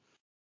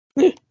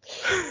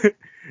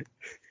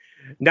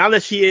 Now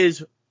that she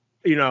is,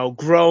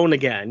 grown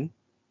again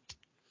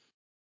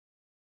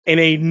in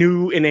a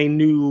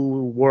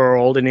new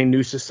world, in a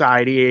new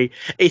society,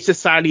 a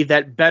society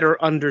that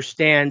better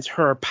understands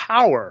her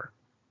power,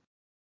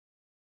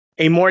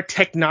 a more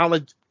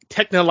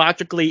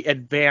technologically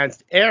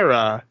advanced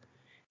era,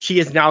 she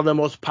is now the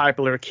most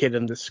popular kid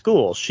in the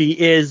school. She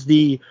is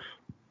the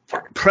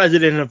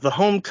president of the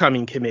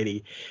homecoming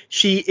committee.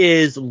 She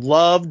is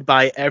loved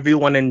by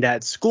everyone in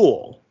that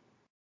school.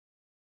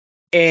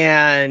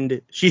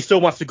 And she still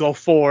wants to go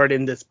forward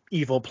in this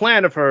evil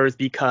plan of hers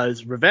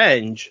because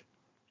revenge.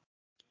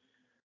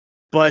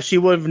 But she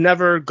would have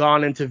never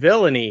gone into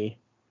villainy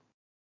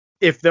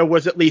if there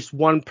was at least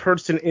one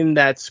person in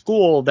that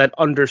school that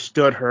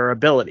understood her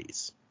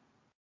abilities.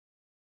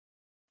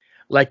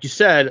 Like you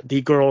said,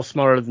 the girl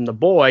smarter than the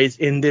boys.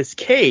 In this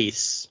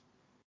case,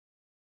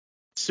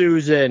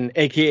 Susan,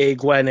 aka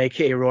Gwen,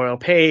 aka Royal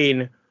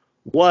Pain,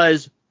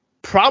 was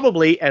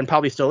probably, and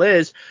probably still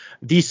is,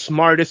 the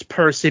smartest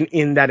person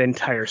in that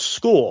entire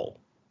school.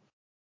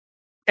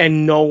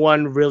 And no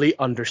one really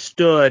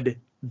understood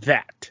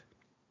that.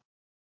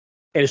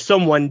 And if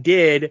someone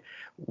did,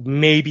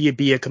 maybe it'd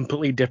be a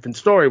completely different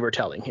story we're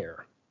telling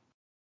here.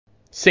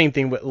 Same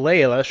thing with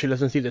Layla. She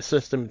doesn't see the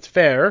system as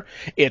fair.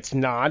 It's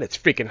not. It's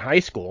freaking high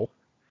school.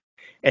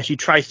 And she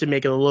tries to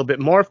make it a little bit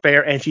more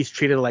fair, and she's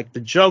treated like the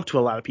joke to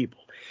a lot of people.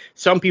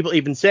 Some people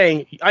even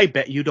saying, I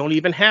bet you don't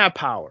even have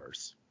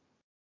powers.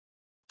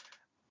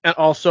 And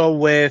also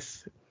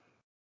with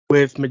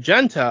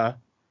Magenta,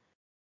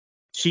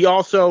 she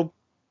also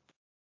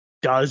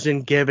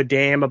doesn't give a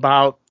damn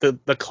about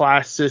the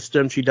class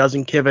system. She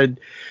doesn't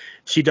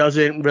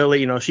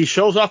really, she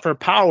shows off her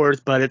powers,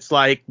 but it's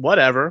like,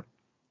 whatever.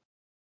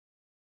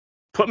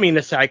 Put me in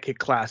a sidekick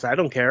class. I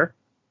don't care.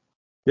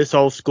 This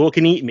whole school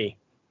can eat me.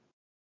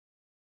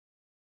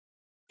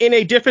 In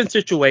a different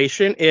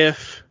situation,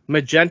 if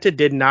Magenta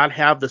did not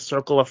have the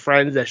circle of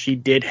friends that she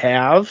did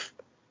have,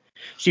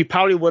 she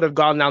probably would have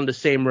gone down the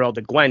same road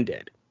that Gwen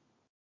did.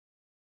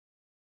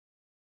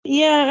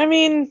 Yeah, I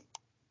mean,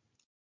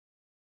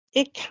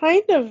 it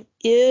kind of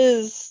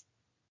is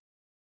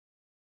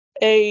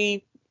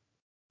a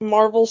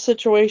Marvel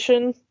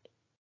situation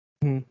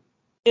Hmm.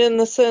 in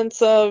the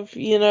sense of,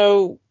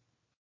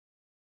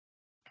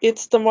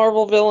 it's the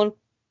Marvel villain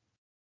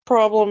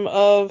problem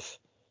of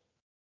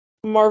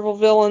Marvel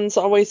villains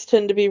always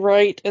tend to be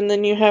right, and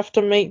then you have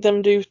to make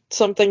them do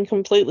something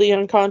completely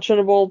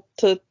unconscionable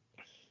to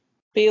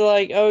be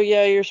like, oh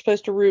yeah, you're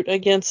supposed to root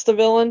against the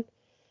villain.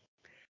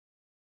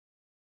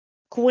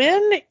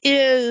 Gwen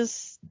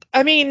is,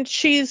 I mean,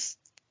 she's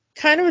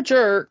kind of a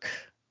jerk,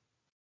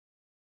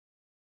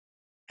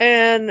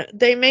 and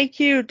they make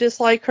you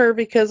dislike her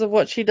because of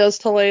what she does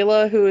to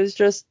Layla, who is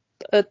just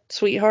a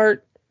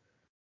sweetheart.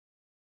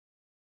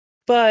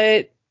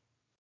 but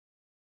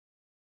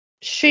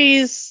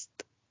she's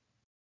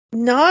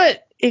not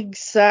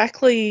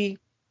exactly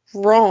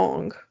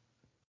wrong.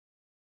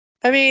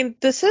 I mean,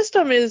 the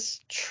system is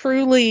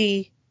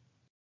truly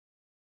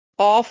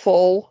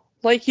awful.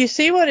 Like, you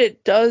see what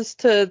it does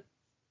to,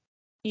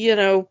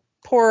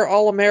 poor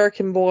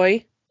All-American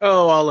Boy.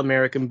 Oh, All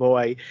American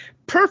Boy.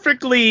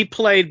 Perfectly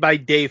played by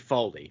Dave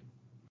Foley.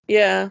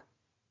 Yeah.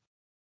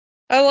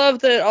 I love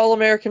that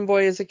All-American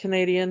Boy is a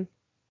Canadian.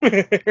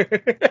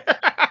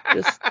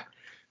 Just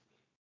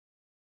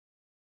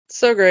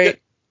so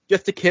great.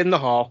 Just a kid in the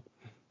hall.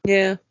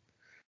 Yeah.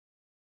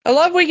 I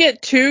love we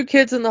get 2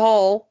 kids in the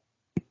hall.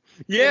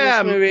 Yeah,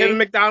 In this movie. Kevin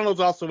McDonald's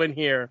also in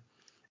here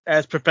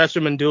as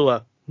Professor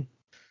Mandula.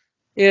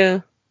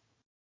 Yeah.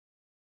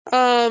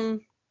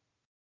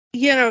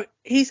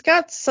 He's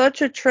got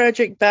such a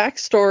tragic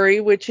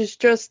backstory, which is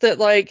just that,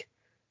 like,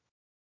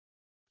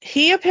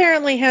 he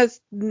apparently has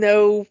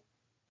no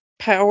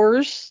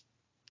powers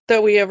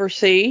that we ever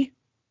see.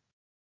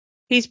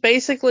 He's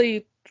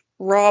basically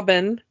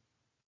Robin,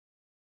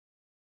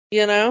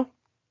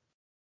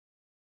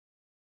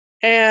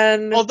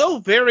 And Although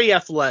very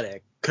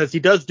athletic, because he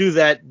does do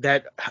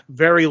that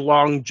very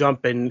long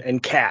jump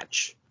and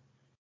catch.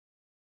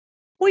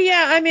 well,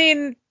 yeah, I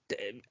mean,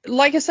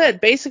 like I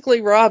said,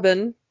 basically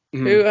Robin,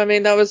 Mhm. who, I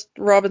mean, that was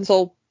Robin's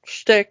whole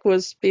shtick,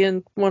 was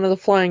being one of the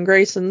Flying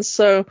Graysons.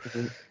 So,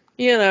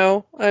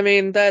 I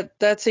mean,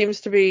 that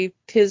seems to be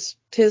his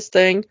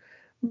thing.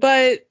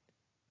 But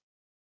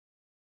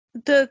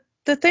the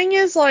thing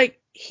is, like,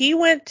 he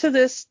went to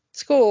this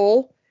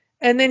school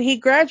and then he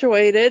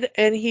graduated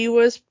and he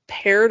was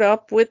paired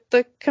up with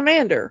the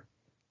commander.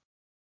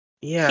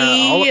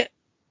 Yeah,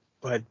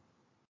 but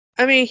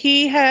I mean,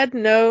 he had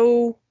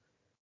no.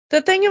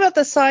 The thing about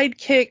the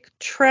sidekick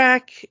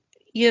track,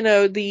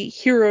 the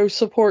hero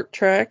support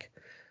track,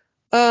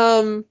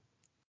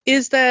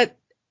 is that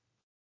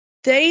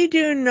they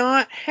do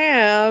not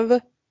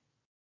have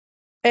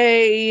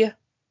a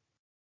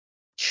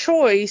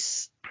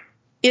choice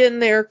in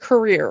their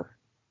career.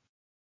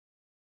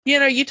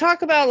 You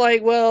talk about,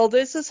 like, well,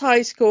 this is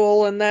high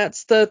school and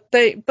that's the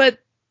thing, but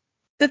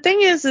the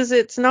thing is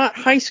it's not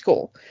high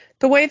school.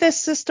 The way this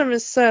system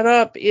is set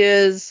up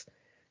is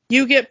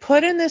you get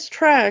put in this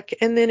track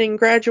and then in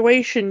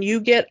graduation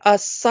you get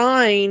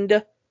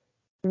assigned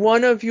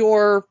one of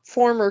your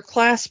former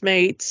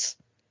classmates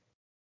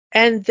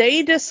and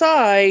they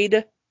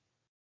decide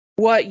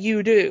what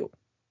you do.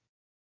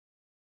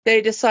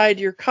 They decide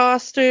your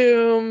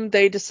costume,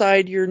 they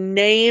decide your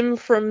name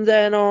from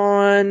then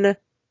on.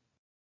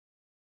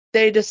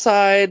 They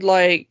decide,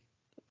 like,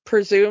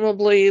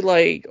 presumably,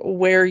 like,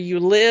 where you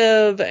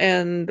live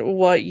and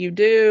what you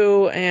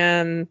do,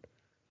 and,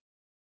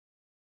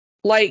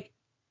 like,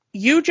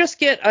 you just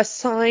get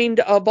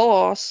assigned a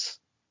boss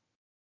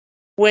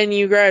when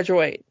you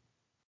graduate.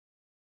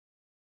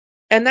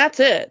 And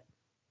that's it.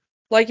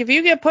 Like, if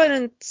you get put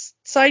in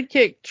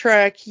sidekick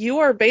track, you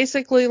are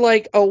basically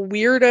like a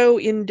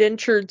weirdo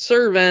indentured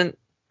servant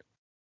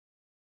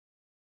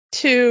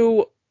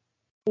to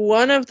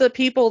one of the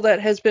people that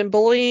has been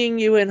bullying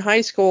you in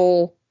high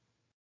school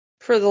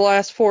for the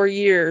last 4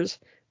 years.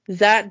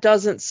 That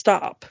doesn't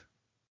stop.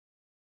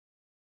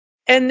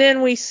 And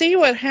then we see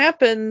what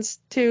happens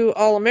to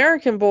All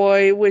American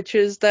Boy, which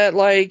is that,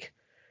 like,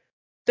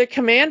 the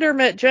commander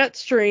met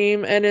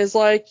Jetstream and is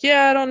like,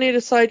 yeah, I don't need a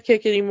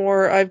sidekick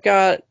anymore. I've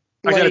got,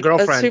 I got a like,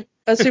 girlfriend.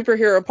 a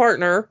superhero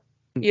partner,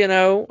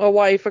 a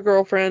wife, a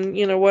girlfriend,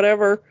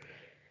 whatever.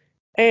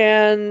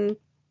 And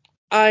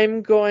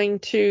I'm going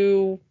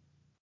to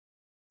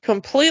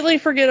completely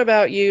forget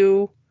about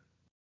you,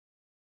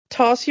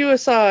 toss you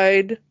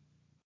aside.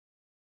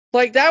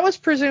 Like, that was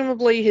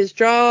presumably his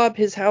job,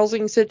 his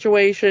housing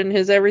situation,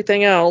 his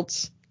everything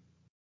else.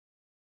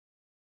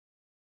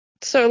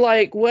 So,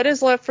 like, what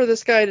is left for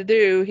this guy to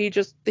do?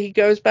 He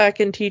goes back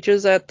and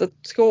teaches at the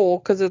school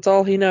because it's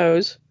all he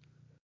knows.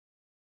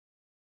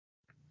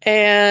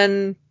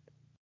 And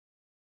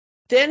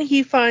then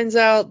he finds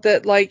out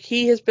that, like,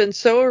 he has been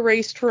so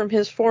erased from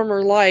his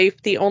former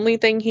life, the only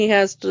thing he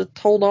has to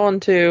hold on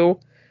to,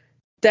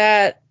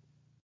 that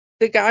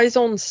the guy's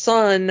own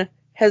son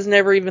has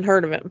never even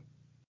heard of him.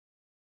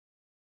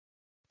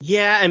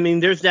 Yeah, I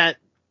mean, there's that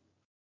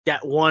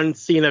one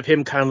scene of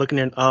him kind of looking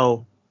at,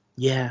 oh,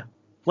 yeah,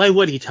 why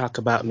would he talk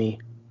about me?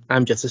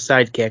 I'm just a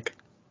sidekick.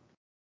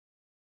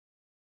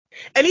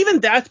 And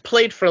even that's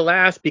played for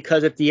laughs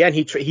because at the end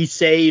he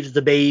saves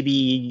the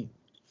baby.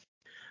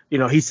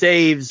 He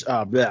saves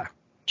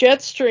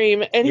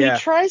Jetstream, and he Yeah.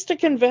 tries to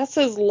confess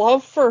his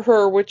love for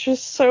her, which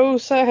is so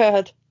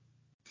sad.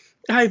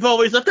 I've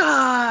always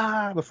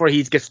loved before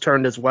he gets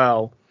turned as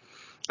well.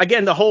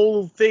 Again, the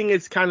whole thing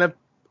is kind of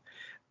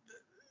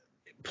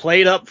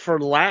played up for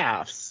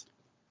laughs.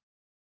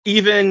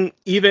 Even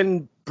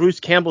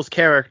Bruce Campbell's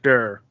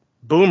character,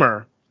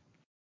 Boomer,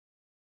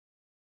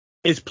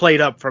 is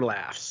played up for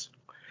laughs.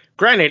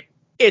 Granted,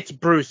 it's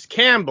Bruce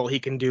Campbell, he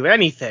can do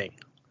anything.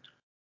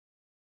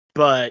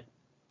 But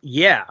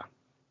yeah,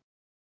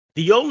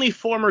 the only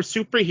former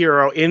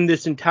superhero in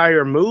this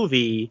entire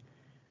movie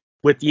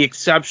with the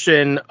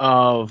exception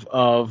of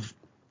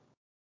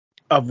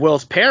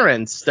Will's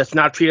parents, that's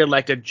not treated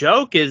like a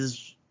joke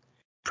is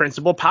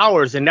Principal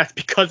Powers, and that's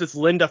because it's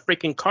Linda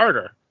freaking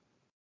Carter.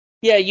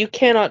 Yeah, you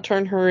cannot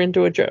turn her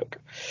into a joke.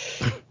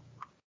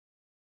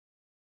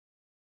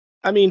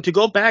 I mean, to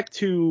go back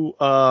to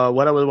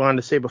what I was wanting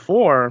to say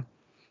before,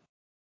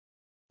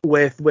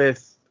 with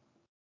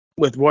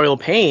Royal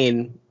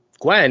Pain,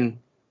 Gwen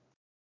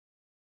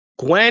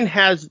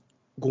has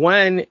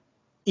Gwen,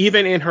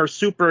 even in her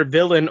super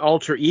villain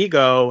alter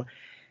ego,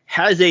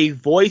 has a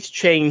voice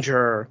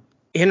changer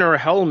in her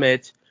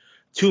helmet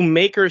to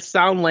make her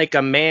sound like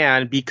a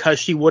man because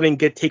she wouldn't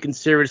get taken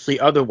seriously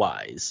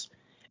otherwise.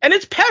 And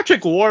it's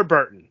Patrick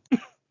Warburton.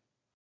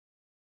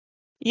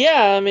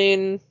 Yeah, I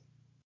mean,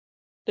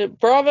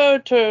 bravo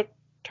to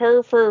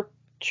her for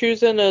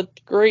choosing a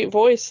great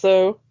voice,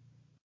 though.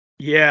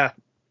 Yeah.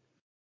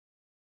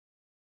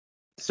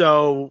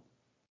 So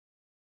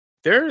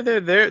there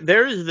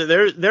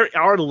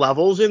are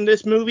levels in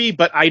this movie,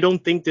 but I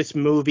don't think this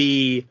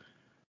movie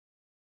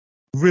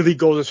really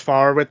goes as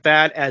far with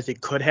that as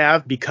it could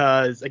have,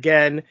 because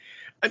again,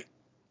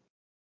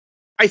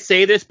 I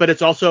say this, but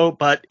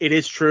it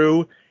is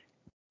true.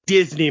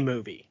 Disney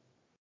movie.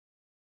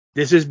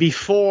 This is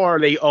before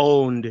they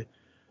owned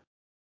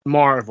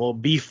Marvel,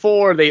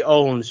 before they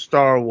owned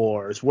Star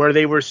Wars, where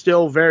they were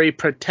still very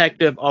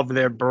protective of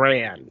their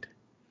brand.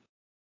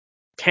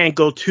 Can't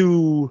go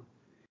too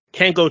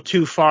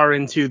far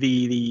into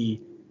the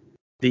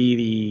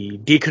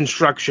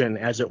deconstruction,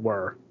 as it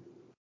were.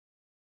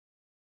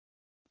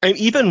 And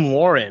even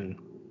Warren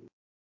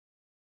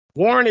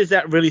is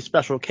that really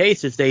special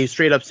case, as they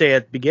straight up say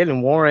at the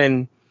beginning.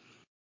 Warren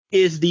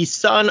is the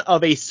son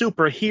of a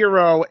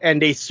superhero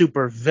and a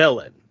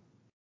supervillain.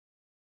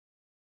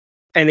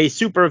 And a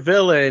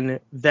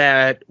supervillain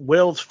that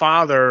Will's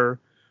father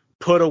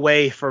put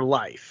away for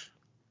life.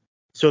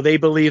 So they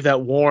believe that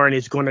Warren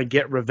is going to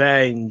get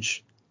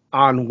revenge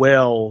on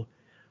Will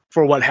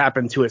for what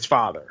happened to his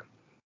father.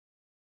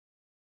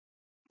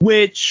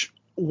 Which,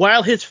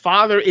 while his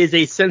father is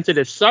a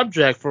sensitive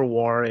subject for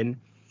Warren,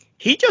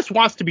 he just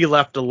wants to be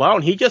left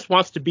alone. He just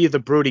wants to be the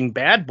brooding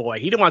bad boy.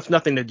 He wants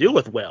nothing to do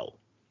with Will.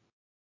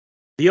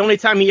 The only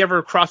time he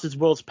ever crosses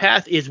Will's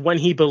path is when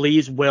he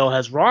believes Will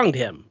has wronged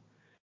him,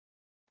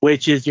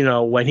 which is,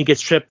 when he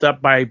gets tripped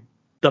up by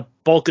the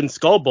Vulcan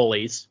skull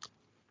bullies,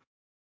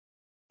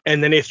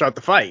 and then they start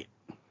the fight.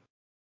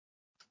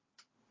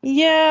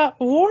 Yeah,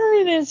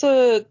 Warren is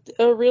a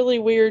really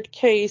weird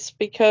case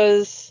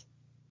because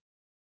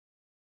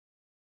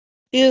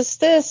is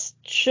this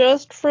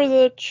just for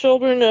the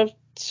children of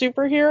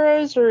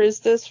superheroes, or is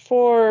this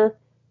for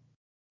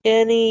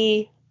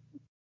any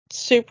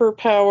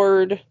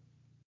superpowered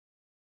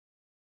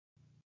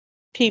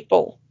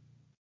people?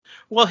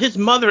 Well, his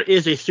mother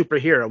is a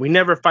superhero. We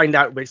never find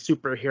out which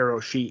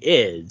superhero she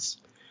is.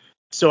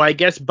 So I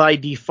guess by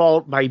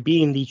default, by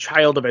being the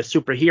child of a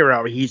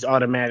superhero, he's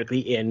automatically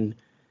in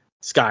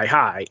Sky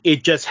High.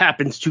 It just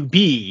happens to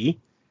be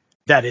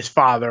that his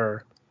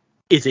father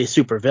is a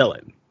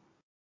supervillain.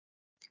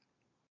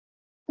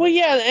 Well,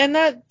 yeah, and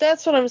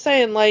that's what I'm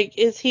saying. Like,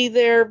 is he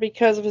there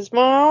because of his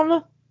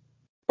mom?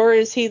 Or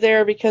is he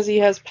there because he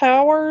has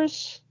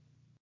powers?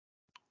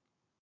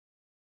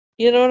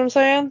 You know what I'm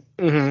saying?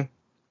 Mm-hmm.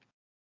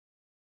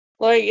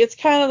 Like, it's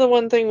kind of the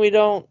one thing we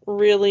don't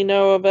really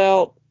know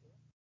about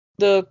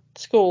the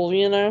school,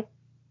 you know?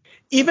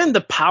 Even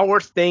the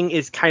powers thing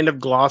is kind of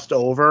glossed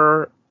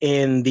over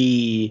with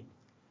the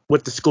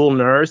school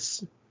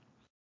nurse.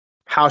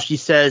 How she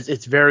says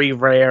it's very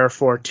rare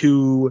for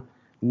two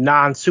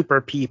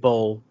non-super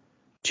people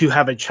to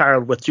have a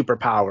child with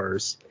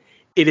superpowers.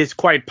 It is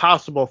quite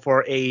possible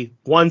for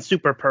one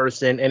super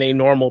person and a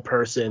normal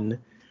person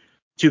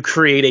to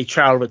create a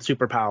child with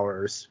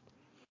superpowers.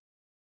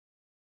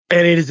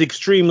 And it is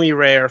extremely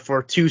rare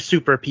for two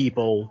super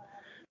people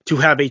to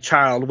have a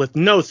child with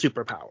no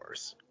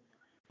superpowers,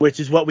 which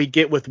is what we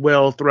get with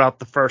Will throughout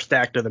the first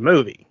act of the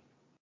movie.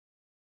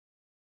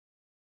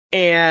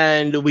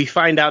 And we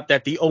find out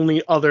that the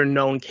only other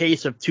known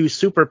case of two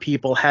super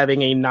people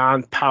having a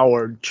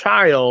non-powered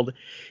child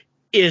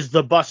is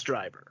the bus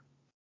driver.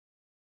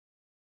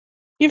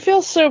 You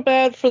feel so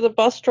bad for the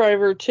bus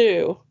driver,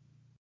 too.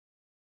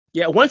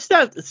 Yeah, once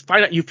that's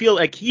find out, you feel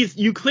like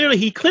he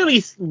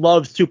clearly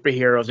loves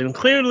superheroes and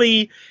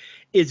clearly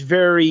is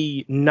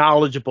very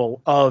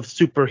knowledgeable of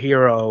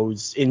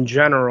superheroes in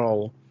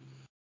general.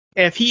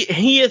 If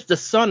he is the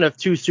son of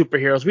two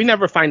superheroes, we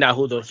never find out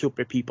who those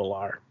super people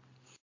are.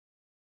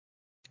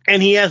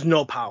 And he has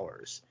no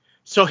powers.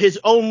 So his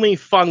only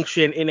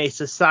function in a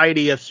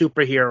society of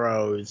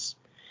superheroes,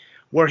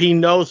 where he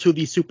knows who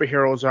these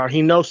superheroes are,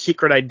 he knows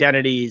secret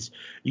identities,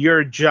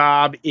 your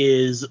job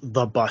is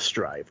the bus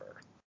driver.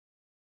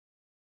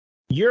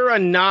 You're a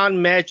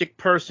non-magic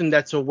person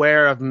that's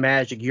aware of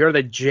magic. You're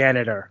the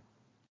janitor.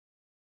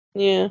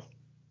 Yeah.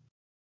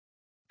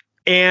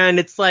 And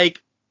it's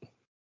like,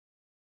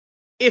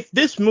 if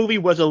this movie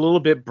was a little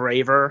bit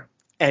braver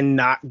and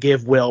not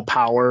give Will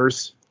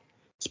powers,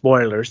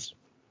 spoilers,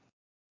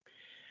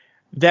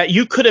 that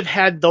you could have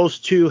had those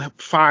two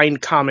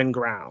find common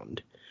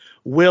ground.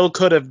 Will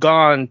could have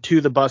gone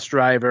to the bus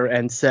driver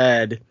and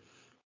said,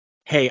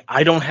 hey,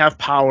 I don't have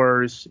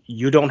powers.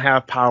 You don't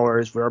have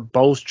powers. We're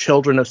both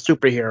children of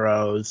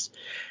superheroes.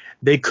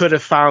 They could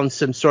have found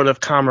some sort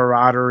of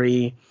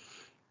camaraderie,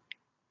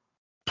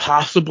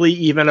 possibly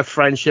even a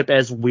friendship,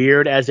 as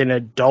weird as an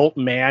adult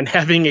man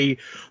having a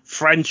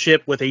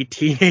friendship with a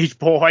teenage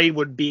boy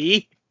would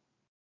be.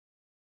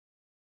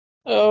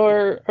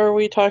 Or are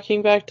we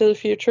talking Back to the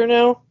Future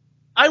now?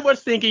 I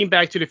was thinking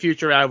Back to the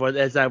Future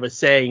as I was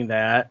saying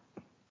that.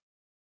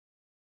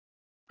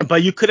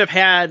 But you could have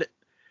had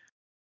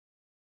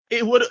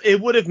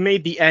it would have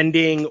made the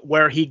ending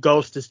where he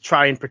goes to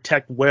try and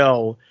protect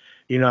Will,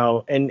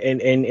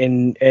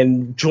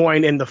 and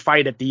join in the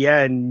fight at the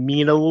end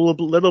mean a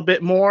little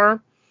bit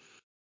more.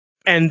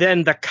 And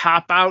then the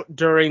cop out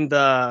during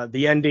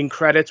the ending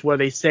credits where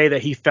they say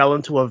that he fell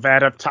into a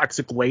vat of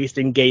toxic waste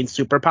and gained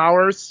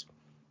superpowers.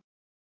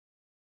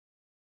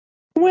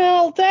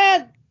 Well,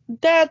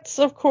 that's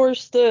of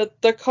course the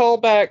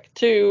callback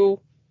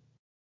to,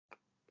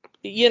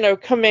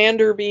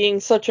 Commander being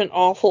such an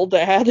awful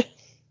dad.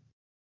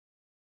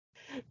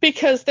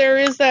 Because there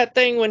is that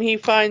thing when he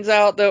finds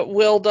out that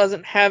Will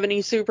doesn't have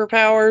any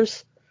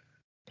superpowers,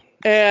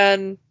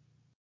 and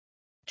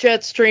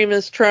Jetstream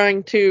is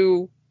trying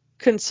to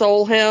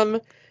console him,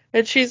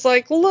 and she's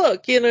like,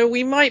 look,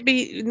 we might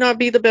not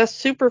be the best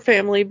super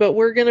family, but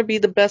we're going to be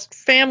the best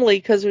family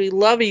because we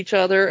love each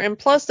other, and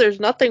plus there's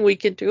nothing we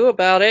can do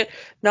about it,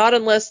 not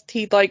unless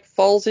he,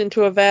 falls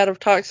into a vat of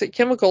toxic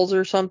chemicals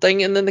or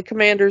something, and then the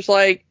commander's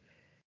like,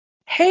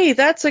 hey,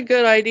 that's a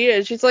good idea.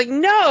 And she's like,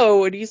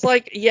 no. And he's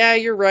like, yeah,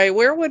 you're right.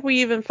 Where would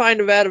we even find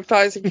a vat of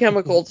toxic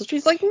chemicals? And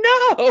she's like,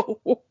 no.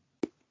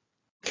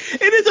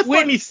 It is a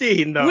funny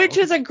scene, though. Which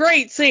is a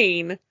great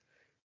scene.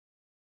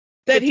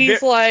 That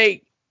he's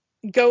like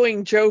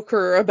going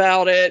Joker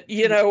about it,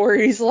 where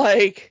he's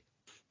like,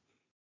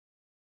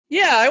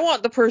 yeah, I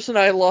want the person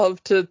I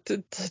love to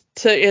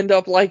end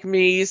up like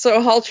me, so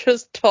I'll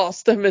just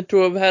toss them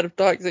into a vat of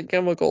toxic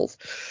chemicals.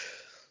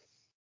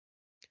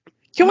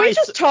 Can we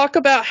just talk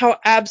about how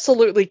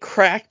absolutely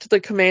cracked the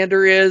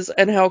commander is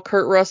and how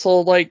Kurt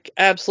Russell,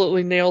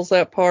 absolutely nails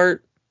that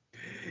part?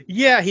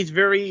 Yeah, he's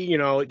very,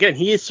 again,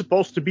 he is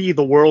supposed to be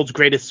the world's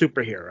greatest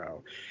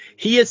superhero.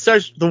 He is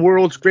such the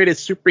world's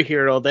greatest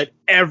superhero that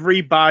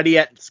everybody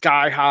at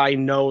Sky High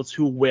knows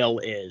who Will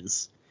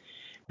is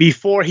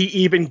before he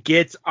even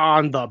gets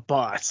on the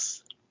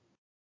bus.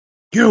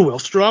 You're Will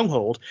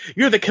Stronghold.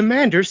 You're the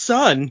commander's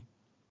son.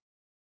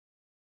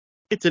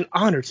 It's an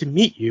honor to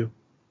meet you.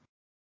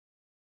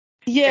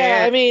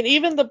 Yeah, I mean,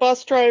 even the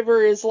bus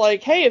driver is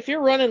like, hey, if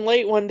you're running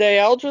late one day,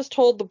 I'll just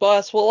hold the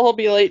bus. We'll all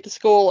be late to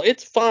school.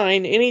 It's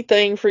fine.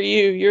 Anything for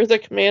you. You're the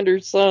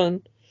commander's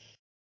son.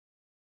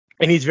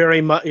 And he's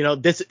very much,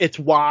 it's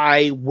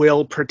why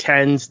Will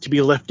pretends to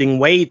be lifting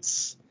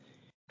weights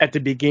at the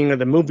beginning of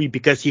the movie,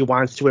 because he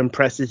wants to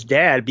impress his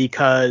dad,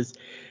 because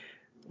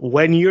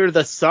when you're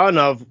the son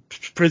of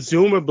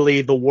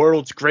presumably the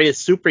world's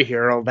greatest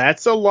superhero,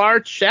 that's a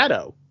large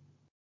shadow.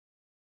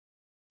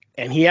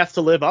 And he has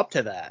to live up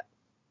to that.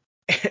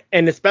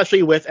 And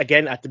especially with,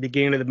 again, at the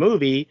beginning of the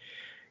movie,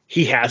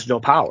 he has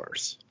no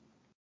powers.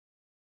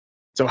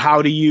 So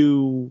how do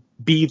you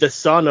be the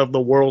son of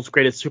the world's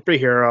greatest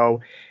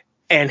superhero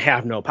and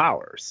have no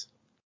powers?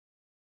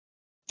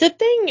 The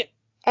thing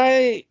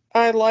I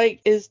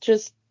like is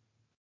just,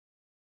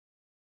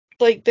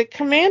 the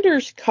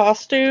commander's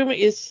costume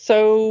is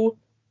so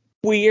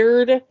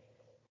weird.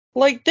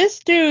 This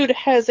dude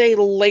has a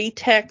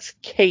latex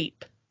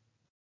cape.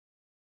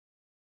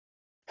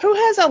 Who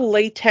has a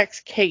latex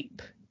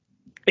cape?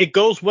 It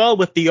goes well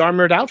with the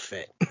armored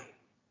outfit.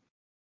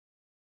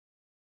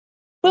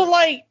 But,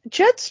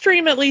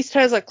 Jetstream at least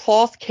has a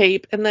cloth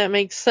cape, and that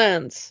makes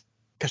sense.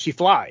 Because she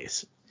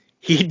flies.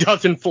 He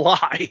doesn't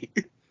fly.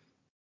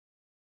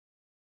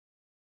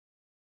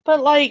 But,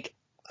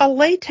 a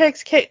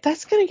latex cape,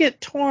 that's going to get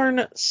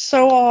torn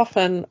so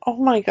often. Oh,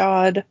 my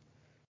God.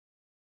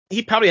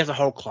 He probably has a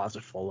whole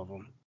closet full of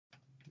them.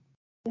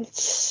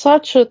 It's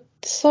such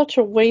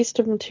a waste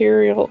of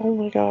material. Oh,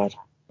 my God.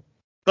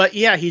 But,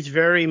 yeah, he's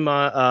very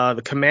much,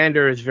 the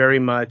commander is very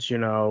much,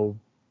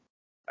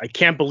 I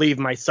can't believe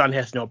my son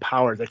has no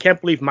powers. I can't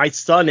believe my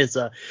son is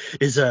a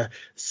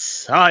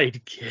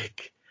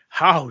sidekick.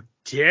 How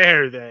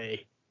dare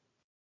they?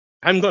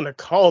 I'm going to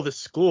call the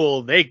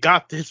school. They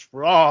got this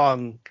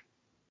wrong.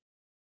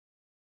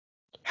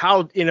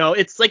 How,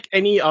 it's like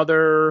any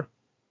other,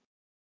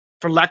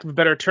 for lack of a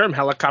better term,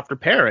 helicopter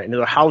parent.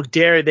 How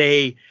dare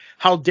they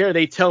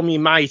tell me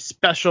my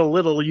special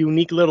little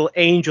unique little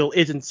angel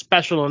isn't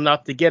special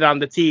enough to get on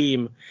the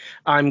team?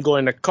 I'm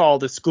going to call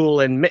the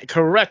school and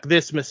correct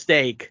this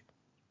mistake.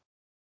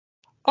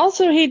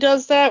 Also, he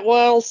does that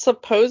while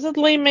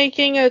supposedly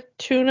making a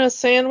tuna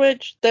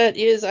sandwich that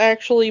is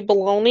actually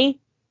bologna.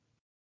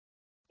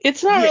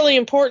 It's not really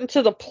important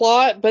to the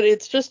plot, but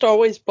it's just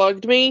always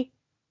bugged me.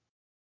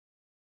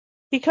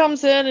 He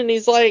comes in and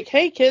he's like,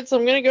 hey kids,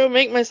 I'm gonna go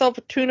make myself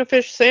a tuna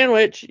fish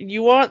sandwich.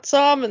 You want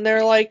some? And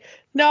they're like,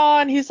 No,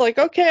 and he's like,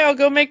 okay, I'll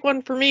go make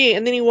one for me.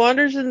 And then he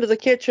wanders into the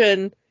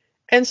kitchen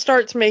and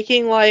starts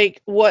making,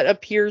 like, what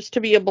appears to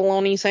be a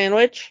bologna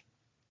sandwich.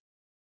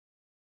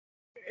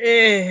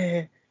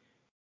 Eh,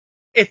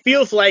 it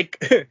feels like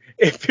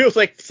it feels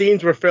like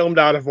scenes were filmed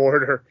out of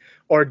order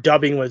or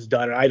dubbing was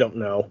done. I don't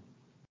know.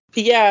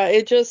 Yeah,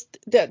 it just,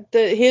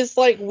 his,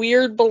 like,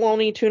 weird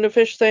bologna tuna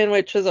fish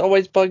sandwich has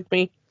always bugged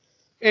me.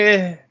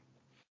 Eh,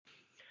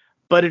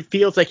 but it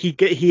feels like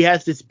he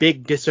has this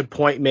big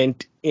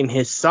disappointment in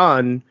his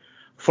son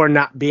for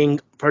not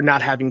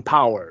having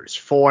powers,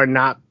 for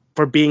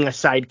being a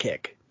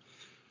sidekick.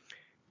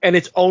 And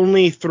it's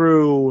only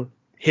through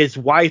his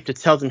wife that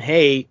tells him,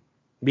 "Hey,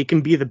 we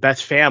can be the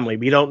best family.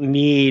 We don't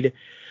need,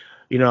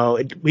 we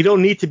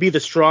don't need to be the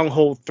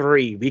Stronghold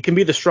 3. We can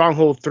be the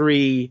Stronghold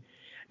 3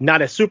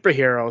 not as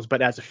superheroes,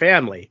 but as a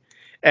family."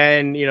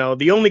 And,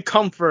 the only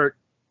comfort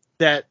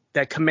that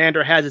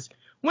Commander has is,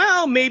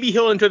 well, maybe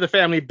he'll enter the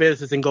family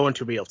business and go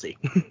into realty.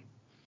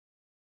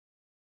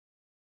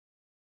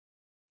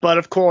 But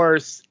of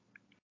course,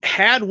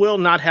 had Will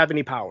not have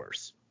any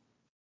powers,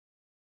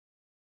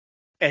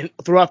 and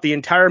throughout the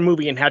entire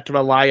movie and had to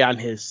rely on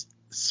his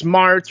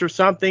smarts or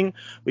something,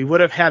 we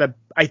would have had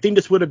I think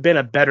this would have been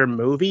a better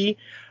movie.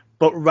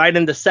 But right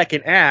in the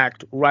second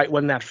act, right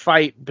when that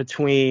fight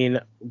between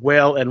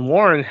Will and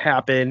Warren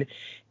happened,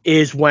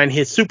 is when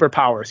his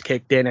superpowers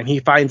kicked in and he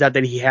finds out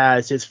that he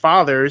has his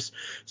father's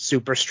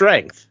super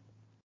strength.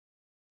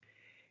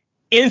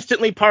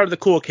 Instantly part of the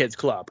cool kids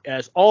club,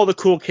 as all the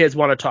cool kids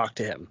want to talk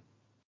to him.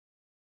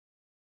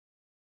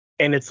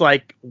 And it's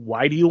like,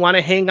 why do you want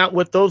to hang out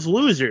with those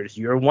losers?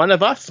 You're one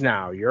of us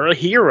now. You're a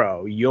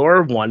hero.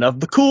 You're one of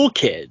the cool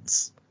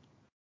kids.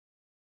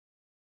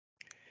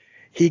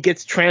 He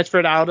gets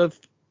transferred out of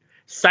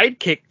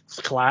sidekick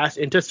class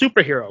into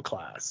superhero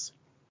class.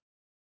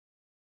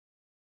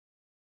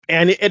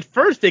 And at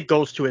first it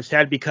goes to his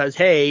head because,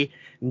 hey,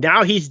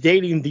 now he's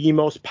dating the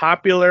most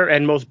popular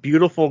and most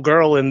beautiful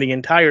girl in the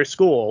entire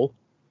school.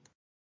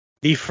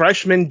 The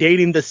freshman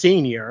dating the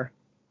senior.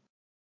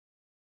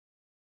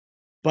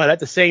 But at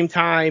the same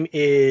time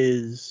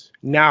is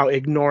now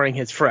ignoring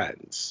his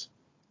friends.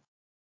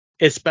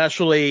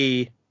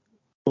 Especially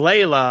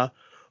Layla,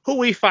 who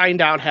we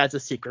find out has a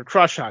secret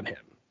crush on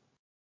him.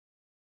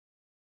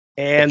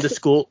 And the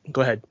school... Go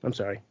ahead. I'm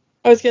sorry.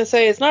 I was going to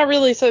say, it's not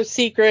really so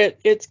secret.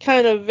 It's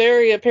kind of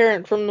very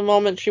apparent from the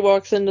moment she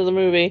walks into the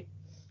movie.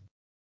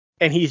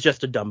 And he's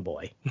just a dumb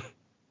boy.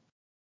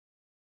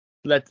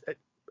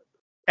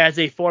 As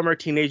a former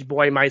teenage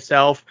boy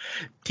myself,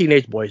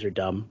 teenage boys are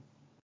dumb.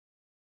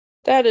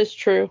 That is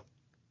true.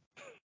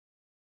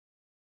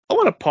 I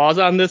want to pause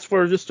on this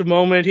for just a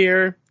moment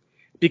here,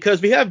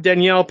 because we have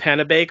Danielle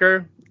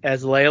Panabaker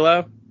as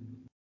Layla,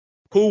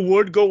 who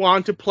would go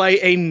on to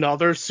play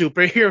another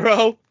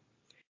superhero,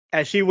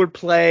 as she would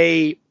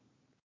play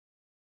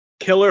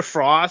Killer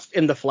Frost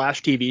in the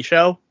Flash TV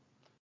show.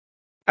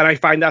 And I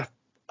find that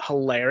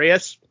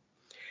hilarious.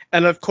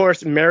 And of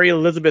course, Mary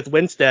Elizabeth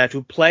Winstead,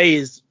 who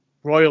plays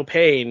Royal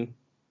Pain,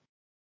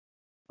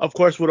 of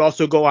course, would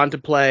also go on to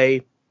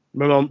play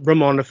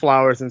Ramona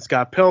Flowers in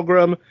Scott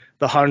Pilgrim,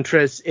 the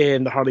Huntress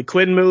in the Harley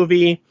Quinn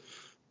movie,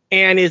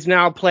 and is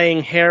now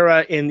playing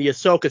Hera in the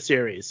Ahsoka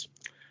series.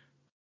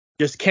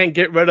 Just can't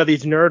get rid of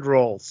these nerd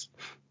roles.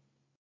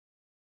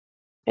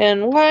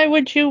 And why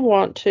would you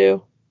want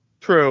to?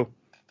 True.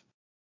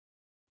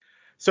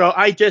 So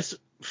I just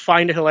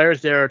find it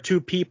hilarious there are two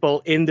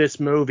people in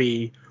this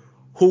movie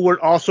who would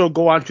also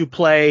go on to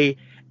play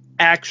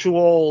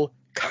actual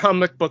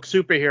comic book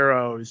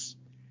superheroes.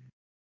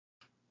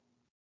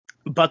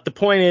 But the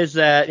point is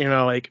that,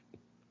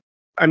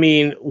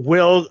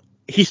 Will,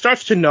 he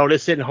starts to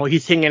notice it, and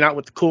he's hanging out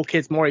with the cool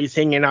kids more. He's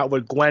hanging out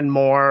with Gwen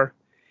more,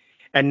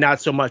 and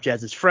not so much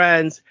as his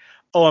friends.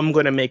 Oh, I'm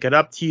going to make it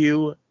up to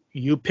you.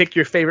 You pick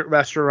your favorite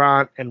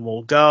restaurant, and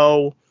we'll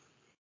go.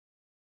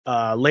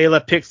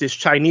 Layla picks this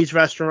Chinese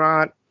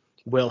restaurant.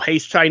 Will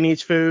hates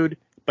Chinese food,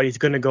 but he's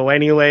going to go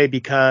anyway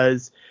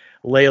because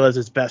Layla's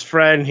his best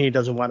friend. He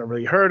doesn't want to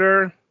really hurt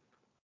her.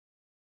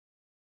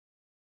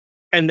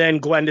 And then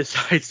Gwen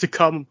decides to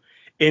come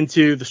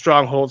into the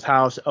Stronghold's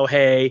house. Oh,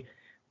 hey,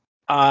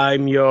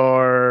 I'm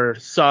your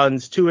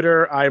son's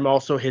tutor. I'm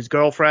also his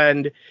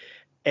girlfriend.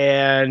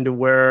 And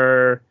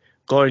we're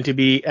going to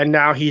be, and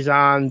now he's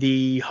on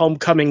the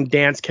homecoming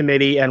dance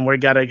committee, and we're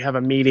going to have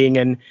a meeting,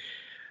 and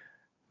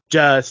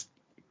just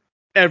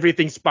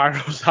everything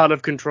spirals out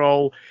of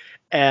control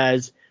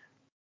as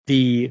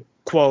the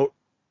quote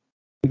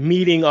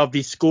meeting of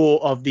the school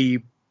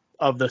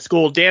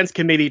dance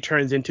committee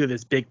turns into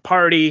this big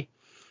party,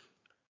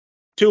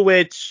 to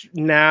which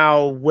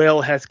now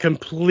Will has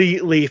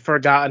completely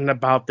forgotten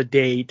about the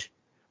date,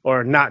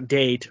 or not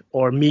date,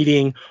 or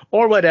meeting,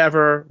 or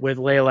whatever, with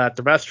Layla at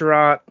the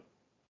restaurant,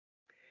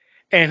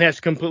 and has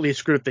completely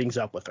screwed things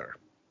up with her.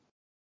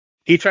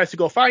 He tries to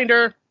go find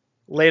her.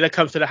 Layla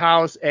comes to the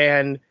house,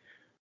 and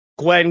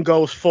Gwen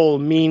goes full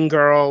mean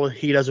girl.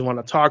 He doesn't want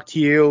to talk to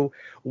you.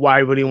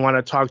 Why would he want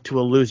to talk to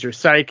a loser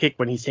sidekick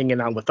when he's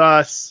hanging out with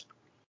us?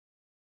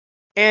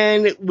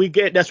 And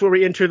that's where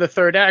we enter the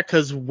third act,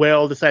 because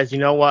Will decides, you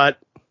know what?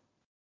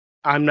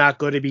 I'm not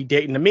going to be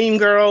dating a mean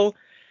girl.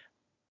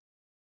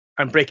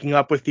 I'm breaking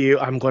up with you.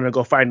 I'm going to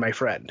go find my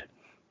friend.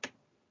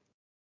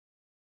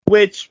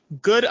 Which,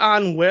 good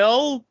on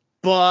Will,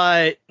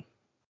 but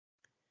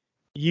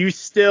you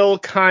still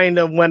kind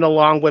of went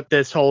along with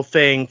this whole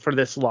thing for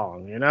this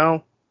long, you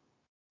know?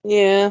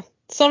 Yeah.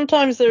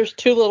 Sometimes there's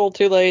too little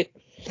too late.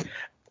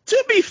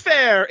 To be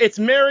fair, it's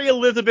Mary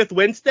Elizabeth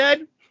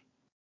Winstead.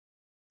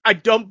 I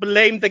don't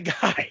blame the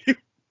guy.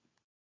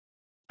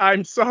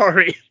 I'm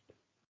sorry.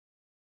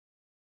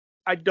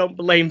 I don't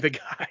blame the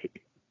guy.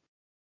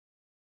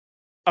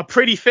 A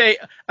pretty face,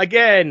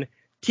 again,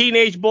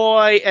 teenage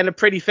boy and a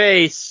pretty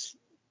face.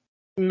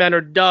 Men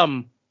are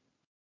dumb.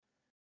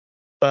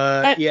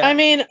 But yeah.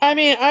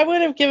 I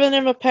would have given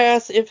him a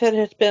pass if it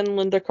had been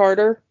Linda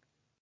Carter.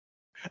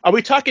 Are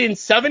we talking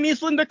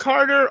 70s Linda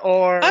Carter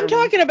or I'm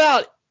talking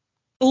about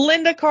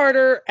Linda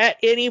Carter at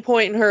any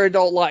point in her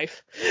adult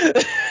life.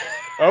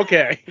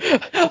 Okay.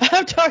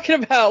 I'm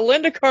talking about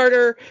Linda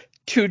Carter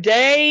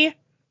today,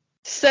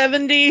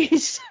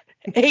 70s,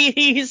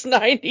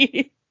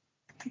 80s,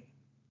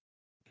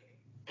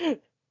 90s.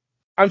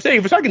 I'm saying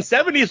if we're talking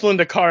 70s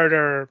Linda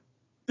Carter,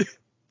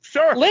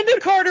 sure. Linda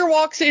Carter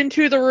walks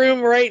into the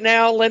room right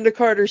now. Linda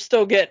Carter's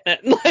still getting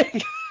it.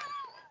 Like,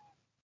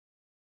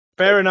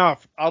 Fair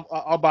enough.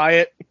 I'll buy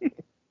it.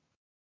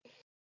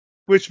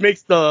 Which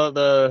makes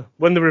the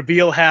when the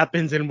reveal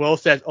happens and Will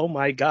says, "Oh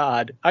my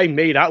God, I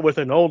made out with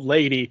an old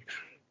lady."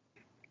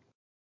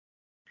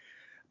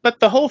 But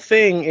the whole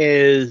thing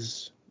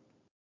is,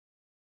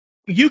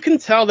 you can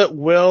tell that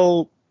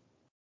Will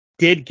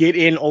did get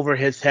in over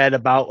his head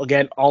about,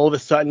 again, all of a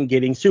sudden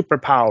getting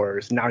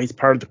superpowers. Now he's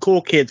part of the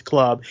cool kids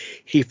club.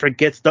 He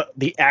forgets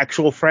the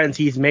actual friends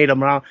he's made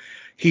around.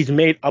 He's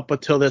made up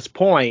until this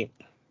point.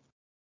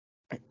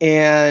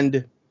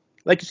 And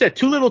like you said,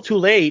 too little too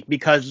late,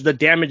 because the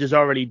damage is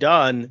already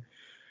done.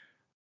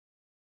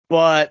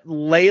 But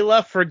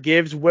Layla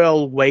forgives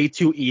Will way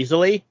too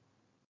easily.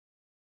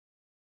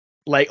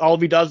 Like all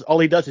he does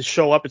is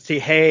show up and say,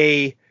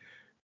 "Hey,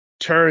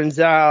 turns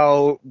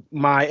out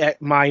my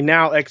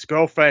now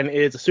ex-girlfriend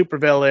is a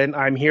supervillain.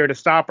 I'm here to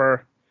stop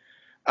her.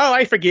 Oh,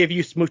 I forgive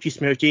you, smoochy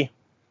smoochy."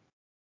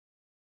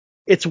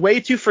 It's way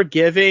too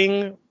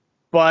forgiving,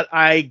 but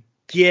I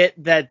get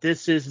that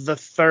this is the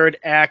third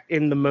act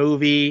in the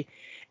movie,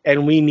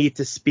 and we need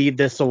to speed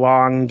this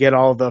along and get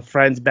all the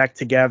friends back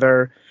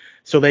together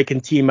so they can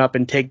team up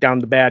and take down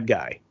the bad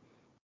guy.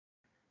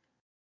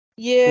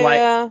 Like,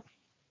 yeah.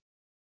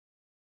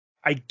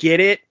 I get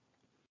it.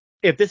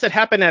 If this had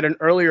happened at an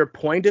earlier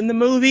point in the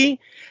movie,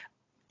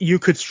 you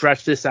could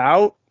stretch this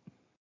out.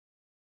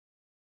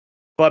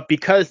 But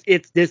because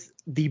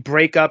the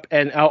breakup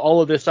and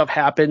all of this stuff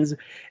happens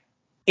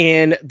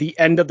in the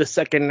end of the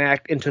second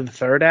act into the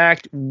third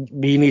act,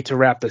 we need to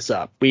wrap this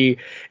up.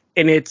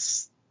 And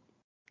it's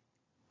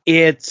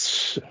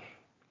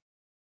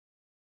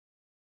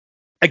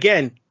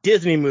again,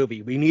 Disney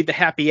movie. We need the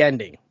happy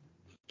ending.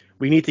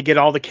 We need to get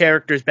all the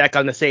characters back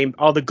on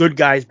all the good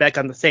guys back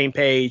on the same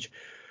page.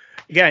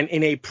 Again,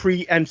 in a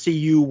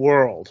pre-MCU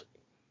world.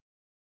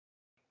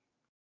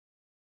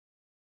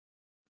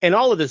 And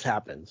all of this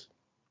happens,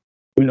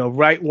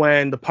 right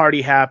when the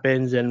party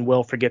happens and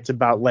Will forgets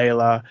about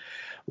Layla.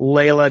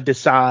 Layla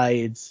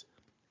decides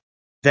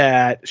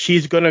that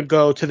she's going to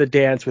go to the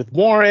dance with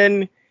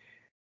Warren,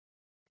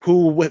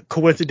 who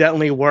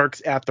coincidentally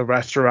works at the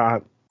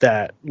restaurant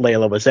that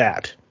Layla was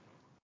at.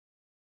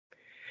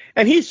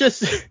 And he's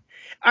just,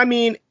 I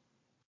mean,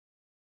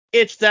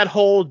 it's that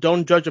whole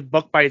don't judge a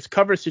book by its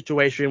cover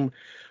situation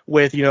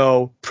with,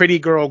 pretty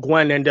girl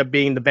Gwen end up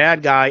being the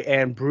bad guy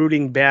and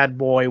brooding bad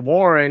boy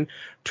Warren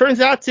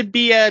turns out to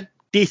be a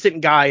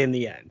decent guy in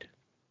the end.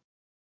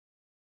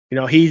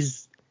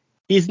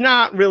 He's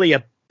not really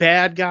a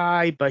bad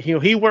guy, but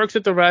he works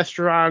at the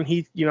restaurant.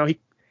 He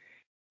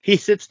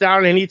sits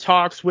down and he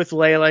talks with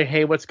Layla.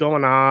 Hey, what's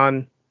going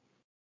on?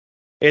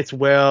 It's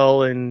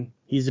Will, and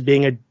he's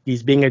being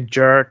a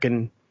jerk,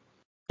 and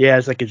yeah,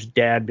 it's like his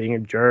dad being a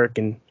jerk.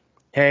 And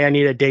hey, I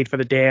need a date for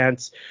the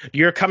dance.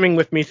 You're coming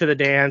with me to the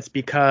dance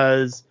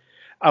because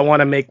I want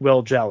to make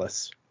Will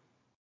jealous.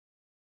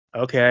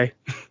 Okay.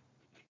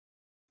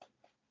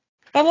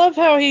 I love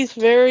how he's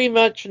very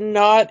much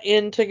not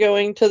into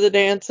going to the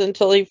dance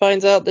until he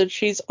finds out that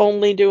she's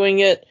only doing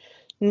it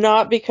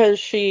not because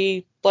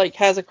she like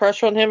has a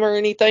crush on him or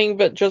anything,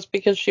 but just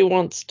because she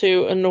wants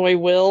to annoy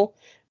Will.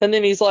 And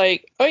then he's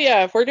like, "Oh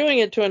yeah, if we're doing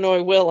it to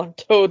annoy Will, I'm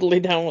totally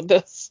down with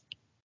this."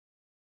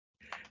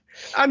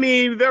 I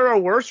mean, there are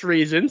worse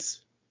reasons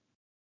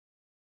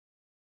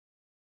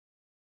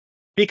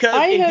because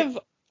I have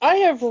I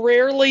have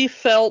rarely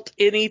felt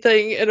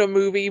anything in a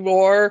movie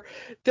more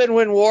than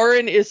when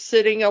Warren is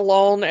sitting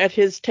alone at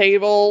his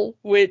table,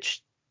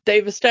 which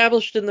they've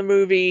established in the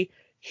movie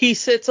he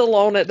sits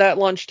alone at that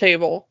lunch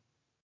table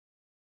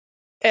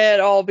at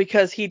all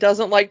because he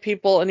doesn't like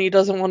people and he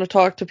doesn't want to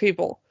talk to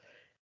people.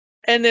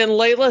 And then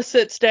Layla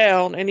sits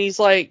down and he's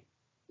like,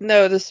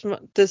 no, this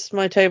is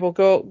my table.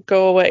 Go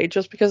away.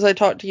 Just because I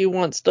talked to you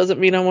once doesn't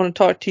mean I want to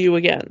talk to you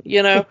again.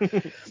 You know.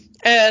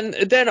 And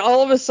then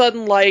all of a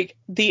sudden, like,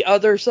 the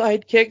other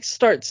sidekicks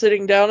start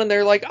sitting down, and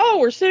they're like, "Oh,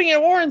 we're sitting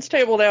at Warren's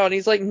table now." And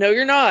he's like, "No,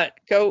 you're not.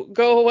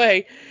 Go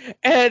away."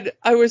 And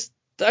I was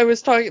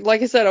talking,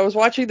 like I said, I was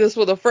watching this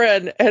with a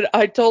friend, and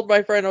I told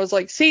my friend, I was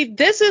like, "See,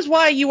 this is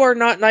why you are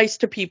not nice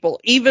to people,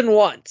 even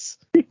once.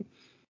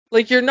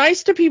 Like, you're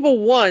nice to people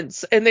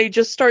once, and they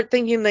just start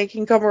thinking they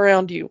can come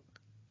around you.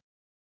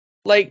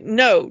 Like,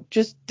 no,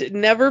 just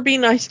never be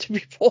nice to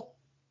people."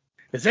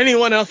 Does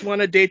anyone else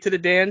want a date to the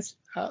dance?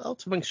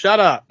 Shut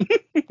up.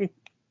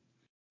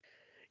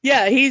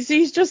 Yeah,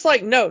 he's just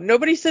like, "No,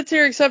 nobody sits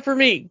here except for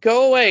me.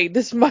 Go away.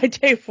 This is my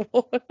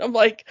table." I'm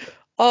like,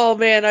 oh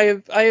man,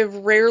 I have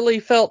rarely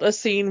felt a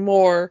scene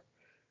more.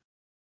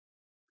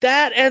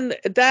 That and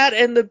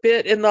the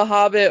bit in The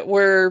Hobbit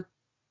where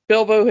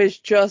Bilbo has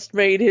just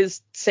made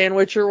his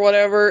sandwich or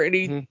whatever,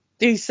 and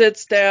he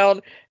sits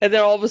down, and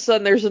then all of a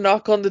sudden there's a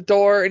knock on the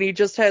door, and he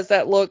just has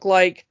that look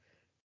like,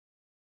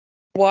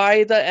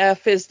 why the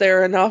F is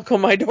there a knock on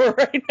my door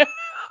right now?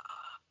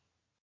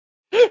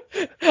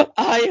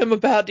 I am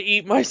about to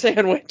eat my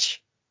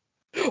sandwich.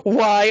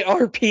 Why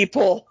are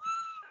people?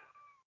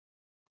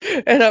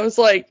 And I was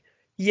like,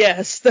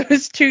 yes,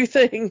 those two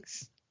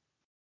things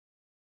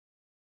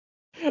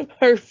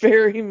are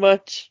very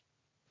much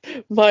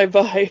my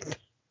vibe.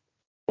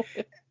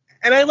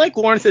 And I like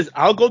Warren says,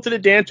 "I'll go to the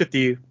dance with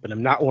you, but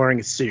I'm not wearing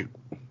a suit."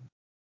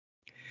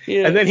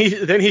 Yeah. And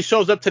then he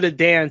shows up to the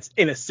dance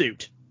in a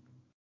suit.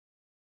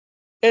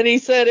 And he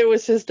said it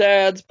was his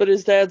dad's, but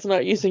his dad's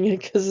not using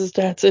it because his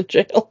dad's in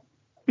jail.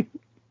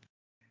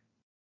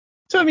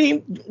 So I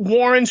mean,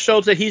 Warren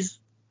shows that he's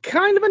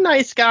kind of a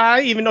nice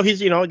guy, even though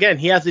he's, again,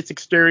 he has this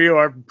exterior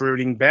of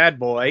brooding bad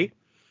boy.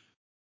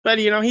 But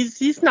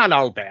he's not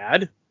all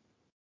bad.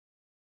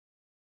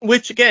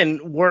 Which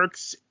again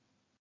works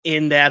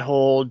in that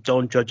whole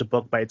don't judge a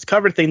book by its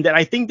cover thing that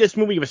I think this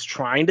movie was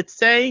trying to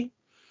say.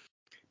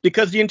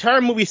 Because the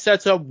entire movie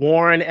sets up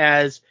Warren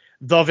as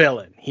the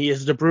villain. He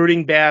is the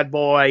brooding bad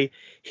boy.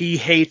 He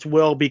hates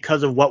Will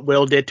because of what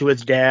Will did to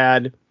his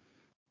dad.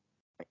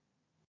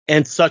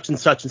 And such and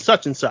such and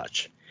such and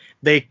such.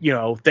 They,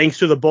 thanks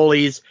to the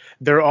bullies,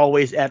 they're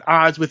always at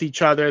odds with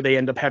each other. They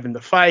end up having to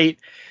fight.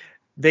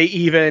 They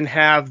even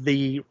have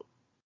the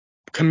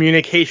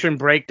communication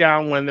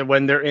breakdown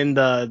when they're in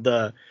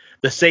the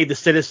Save the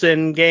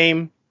Citizen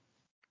game.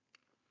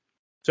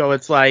 So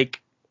it's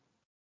like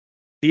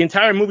the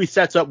entire movie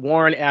sets up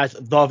Warren as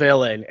the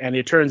villain, and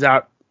it turns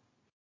out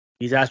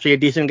he's actually a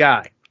decent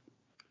guy.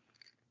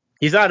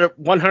 He's not a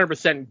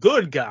 100%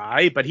 good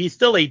guy, but he's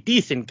still a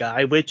decent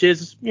guy, which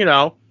is,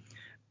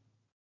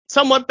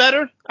 somewhat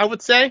better, I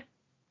would say, at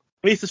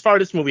least as far as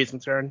this movie is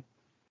concerned.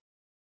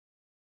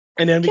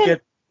 And then we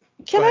get.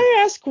 Can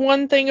I ask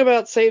one thing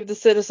about Save the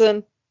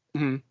Citizen?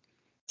 Mm-hmm.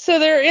 So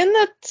they're in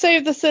the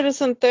Save the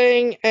Citizen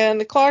thing, and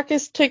the clock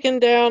is ticking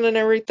down and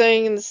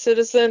everything, and the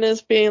citizen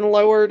is being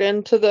lowered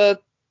into the,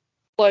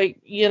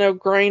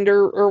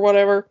 grinder or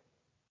whatever.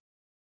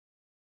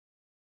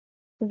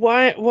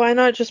 Why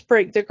not just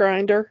break the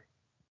grinder?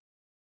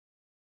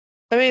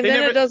 I mean,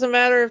 then it doesn't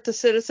matter if the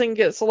citizen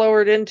gets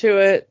lowered into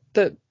it,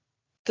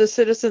 the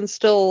citizen's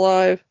still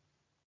alive.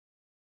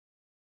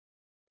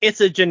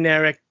 It's a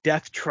generic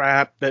death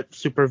trap that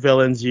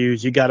supervillains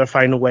use. You got to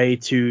find a way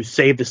to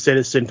save the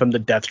citizen from the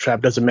death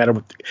trap. Doesn't matter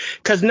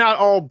because not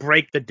all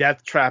break the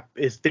death trap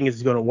thing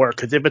is going to work.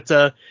 Because if it's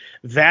a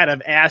vat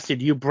of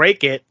acid, you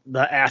break it,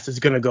 the acid is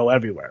going to go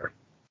everywhere.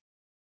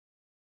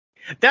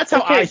 That's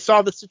how I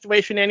saw the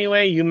situation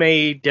anyway. You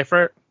may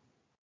differ.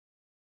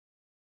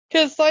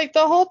 Because, the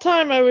whole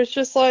time I was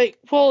just like,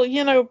 well,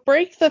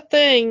 break the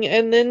thing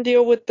and then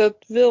deal with the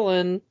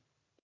villain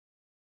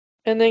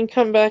and then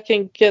come back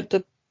and get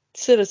the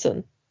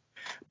citizen.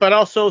 But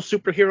also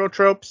superhero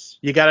tropes.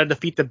 You got to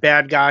defeat the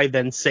bad guy,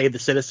 then save the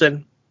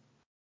citizen.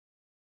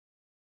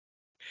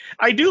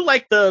 I do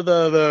like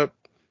the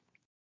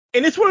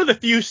and it's one of the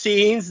few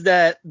scenes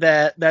that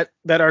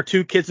our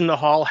two kids in the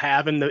hall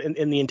have in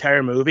the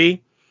entire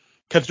movie,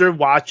 because they're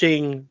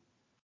watching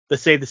the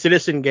Save the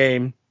Citizen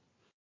game,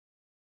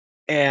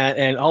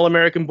 and All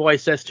American Boy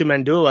says to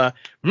Mandula,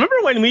 "Remember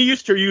when we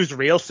used to use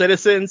real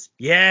citizens?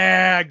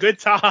 Yeah, good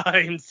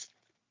times."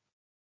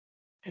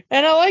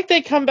 And I like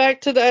they come back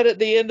to that at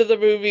the end of the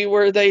movie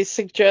where they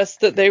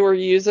suggest that they were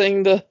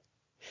using the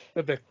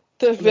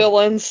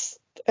villains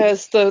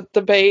as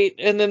the bait,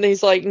 and then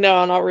he's like,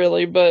 no, not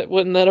really, but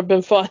wouldn't that have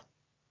been fun?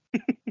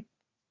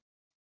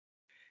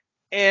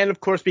 And of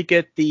course we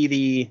get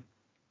the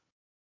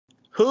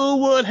who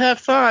would have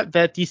thought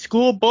that the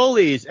school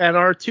bullies and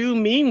our two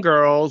mean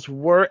girls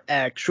were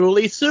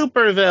actually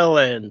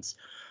supervillains?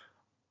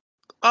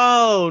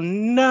 Oh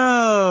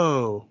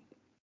no.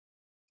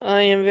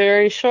 I am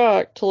very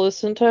shocked to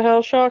listen to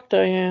how shocked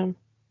I am.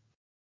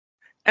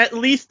 At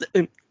least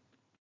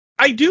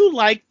I do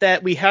like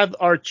that we have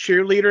our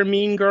cheerleader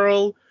mean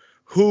girl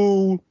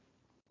whose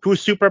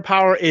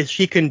superpower is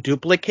she can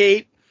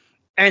duplicate,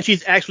 and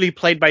she's actually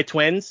played by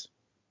twins.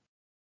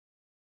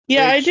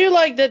 Yeah, I do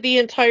like that the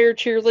entire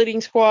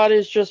cheerleading squad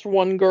is just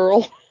one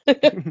girl.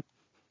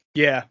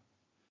 Yeah.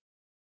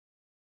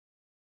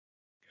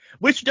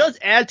 Which does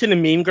add to the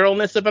mean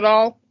girlness of it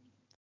all.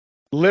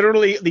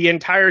 Literally, the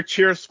entire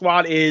cheer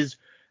squad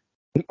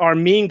are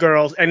mean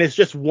girls, and it's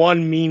just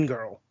one mean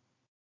girl.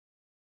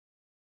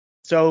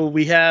 So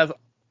we have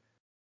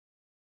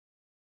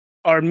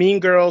our mean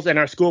girls and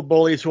our school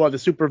bullies who are the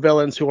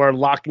supervillains who are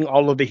locking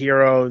all of the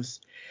heroes,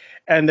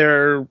 and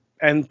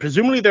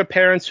presumably their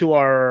parents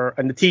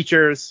and the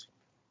teachers,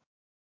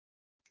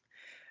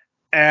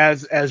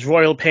 as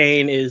Royal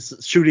Pain is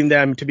shooting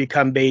them to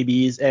become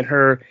babies, and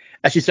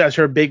as she says,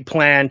 her big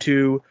plan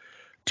to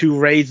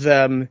raise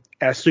them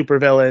as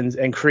supervillains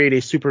and create a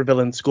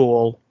supervillain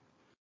school.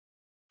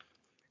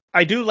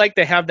 I do like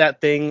to have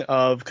that thing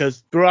of,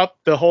 because throughout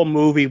the whole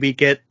movie we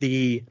get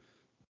the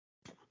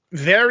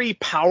very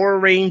Power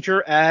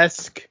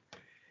Ranger-esque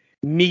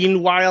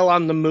meanwhile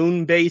on the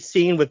moon base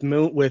scene with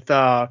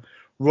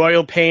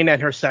Royal Pain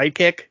and her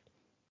sidekick.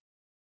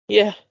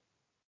 Yeah.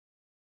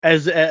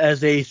 As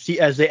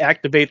they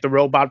activate the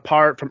robot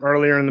part from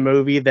earlier in the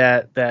movie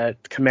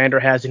that Commander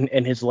has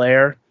in his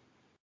lair.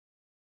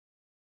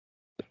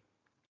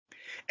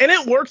 And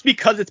it works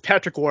because it's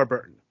Patrick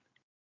Warburton.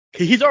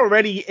 He's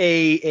already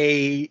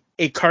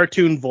a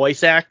cartoon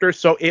voice actor,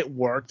 so it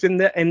works in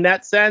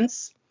that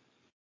sense.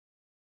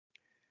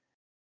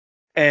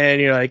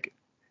 And you're like,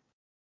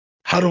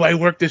 how do I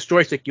work this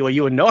joystick?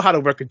 You would know how to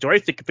work a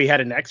joystick if we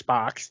had an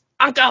Xbox.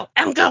 Uncle.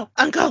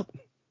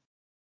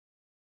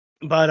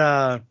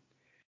 But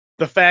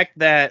the fact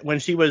that when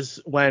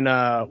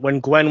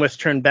Gwen was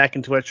turned back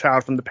into a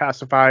child from the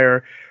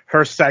pacifier,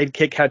 her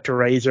sidekick had to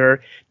raise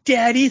her.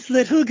 Daddy's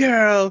little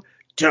girl,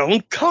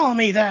 don't call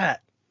me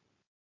that.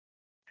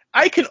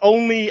 I can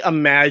only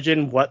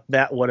imagine what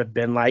that would have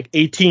been like.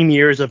 18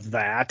 years of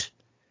that.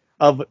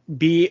 You're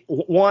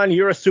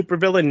a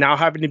supervillain now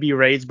having to be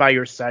raised by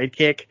your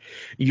sidekick.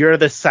 You're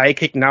the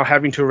sidekick now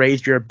having to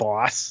raise your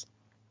boss.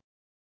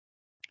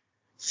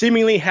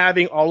 Seemingly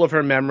having all of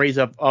her memories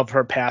of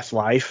her past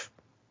life.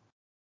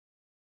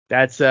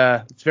 It's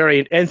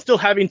very, and still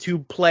having to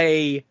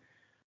play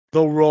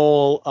the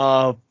role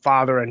of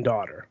father and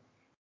daughter.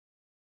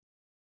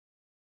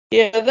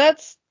 Yeah,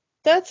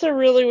 that's a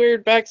really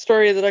weird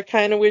backstory that I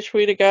kind of wish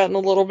we'd have gotten a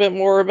little bit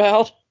more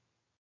about.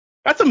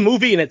 That's a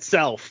movie in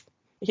itself.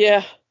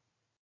 Yeah.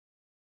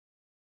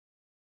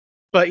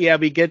 But yeah,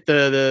 we get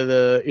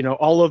the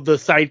all of the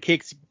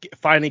sidekicks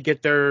finally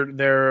get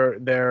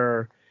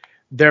their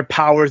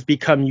powers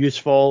become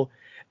useful.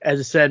 As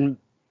I said,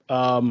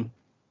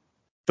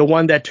 the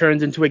one that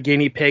turns into a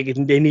guinea pig,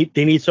 and they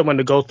need someone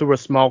to go through a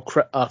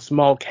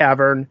small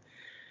cavern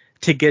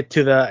to get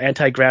to the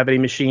anti-gravity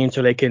machine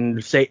so they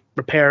can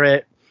repair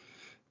it.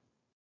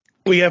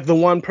 We have the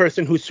one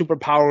person whose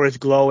superpower is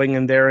glowing,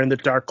 and they're in the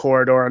dark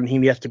corridor, and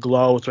he has to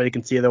glow so he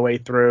can see their way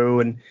through.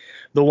 And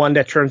the one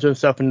that turns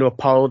himself into a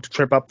puddle to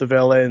trip up the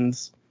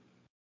villains.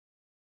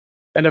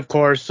 And of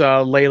course,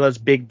 Layla's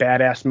big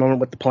badass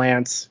moment with the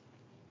plants.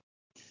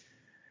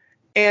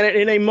 And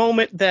in a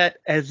moment that,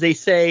 as they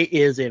say,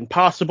 is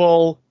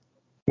impossible,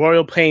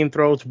 Royal Pain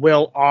throws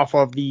Will off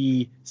of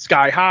the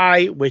Sky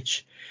High,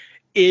 which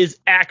is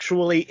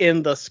actually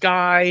in the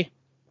sky.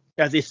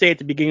 As they say at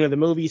the beginning of the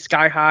movie,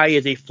 Sky High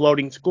is a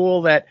floating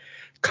school that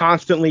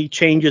constantly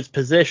changes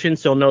position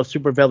so no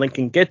supervillain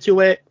can get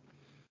to it.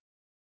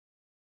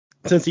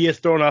 Since he is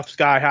thrown off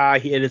Sky High,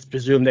 it is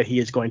presumed that he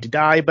is going to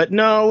die. But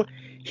no,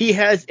 he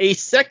has a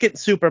second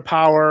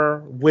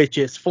superpower, which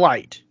is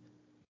flight,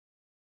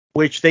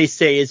 which they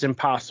say is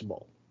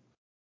impossible.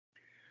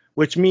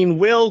 Which means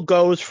Will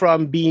goes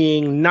from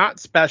being not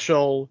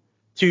special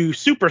to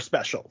super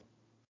special,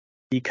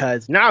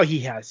 because now he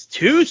has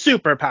two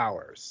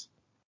superpowers.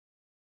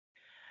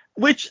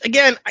 Which,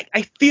 again,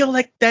 I feel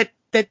like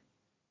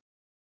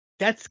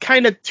that's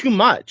kind of too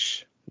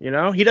much.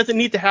 He doesn't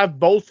need to have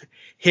both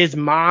his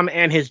mom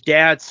and his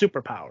dad's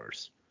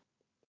superpowers.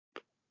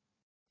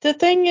 The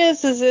thing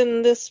is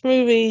in this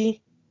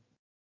movie,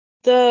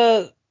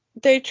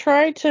 they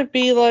try to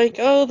be like,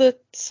 oh, the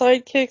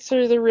sidekicks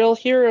are the real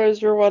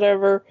heroes or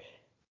whatever,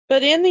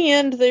 but in the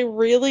end, they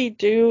really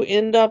do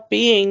end up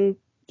being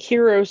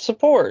hero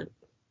support.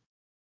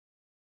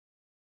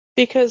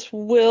 Because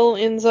Will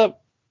ends up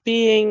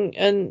being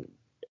an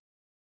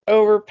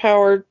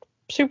overpowered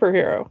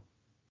superhero.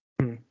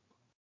 Hmm.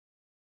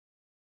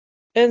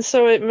 And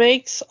so it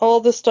makes all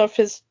the stuff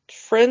his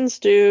friends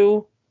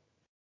do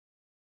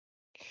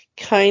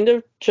kind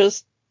of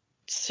just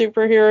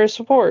superhero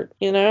support,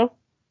 you know?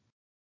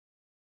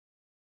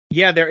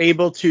 Yeah, they're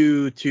able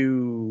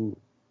to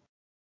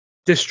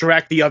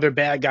distract the other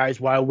bad guys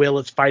while Will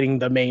is fighting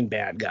the main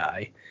bad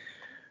guy.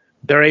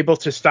 They're able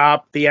to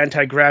stop the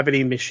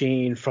anti-gravity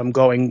machine from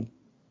going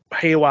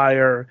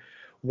haywire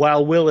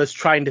while Will is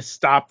trying to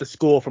stop the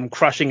school from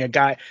crushing a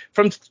guy,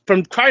 from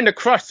trying to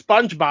crush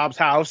SpongeBob's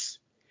house,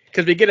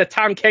 because we get a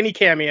Tom Kenny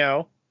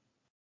cameo.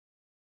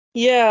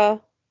 Yeah.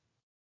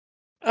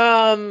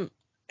 And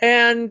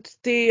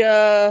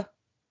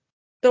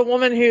the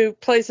woman who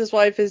plays his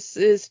wife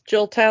is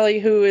Jill Talley,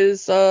 who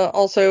is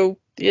also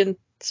in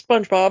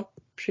SpongeBob.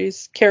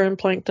 She's Karen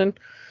Plankton.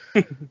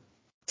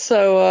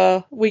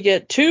 So we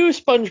get 2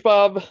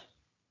 SpongeBob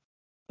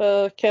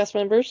cast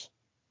members.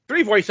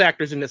 3 voice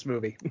actors in this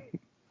movie.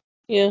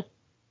 Yeah.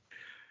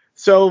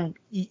 So,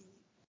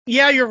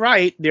 yeah, you're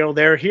right.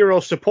 They're hero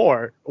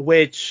support,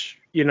 which,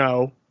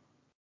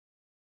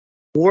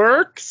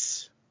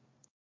 works.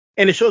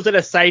 And it shows that a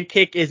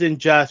sidekick isn't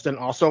just an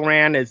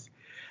also-ran.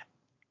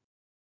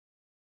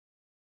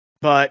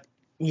 But,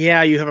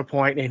 yeah, you have a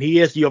point. And he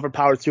is the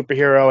overpowered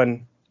superhero.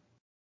 And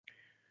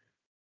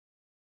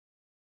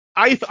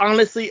I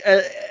honestly,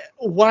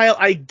 while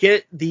I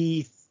get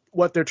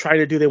what they're trying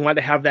to do, they want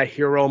to have that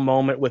hero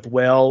moment with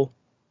Will.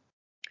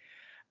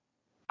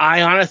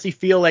 I honestly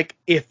feel like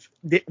if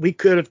we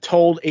could have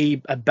told a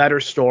better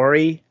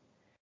story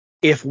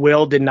if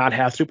Will did not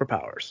have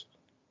superpowers.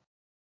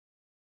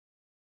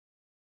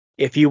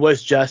 If he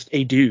was just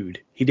a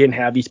dude, he didn't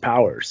have these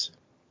powers.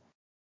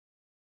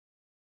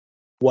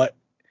 What?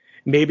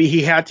 Maybe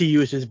he had to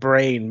use his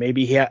brain.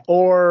 Maybe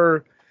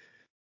or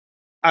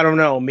I don't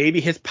know.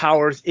 Maybe his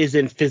powers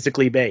isn't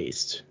physically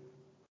based.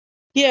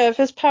 Yeah, if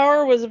his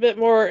power was a bit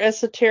more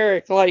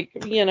esoteric, like,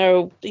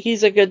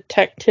 he's a good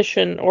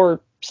tactician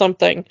or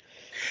something,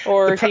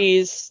 or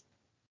he's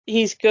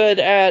good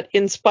at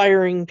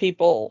inspiring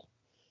people.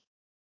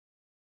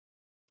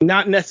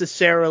 Not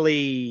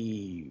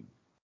necessarily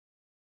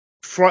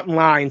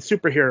frontline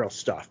superhero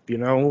stuff,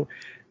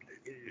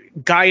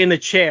 guy in the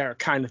chair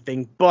kind of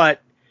thing.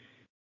 But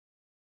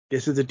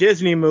this is a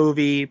Disney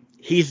movie.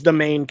 He's the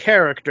main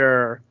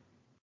character.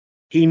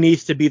 He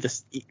needs to be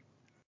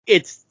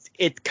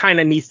it kind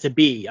of needs to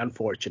be,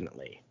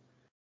 unfortunately.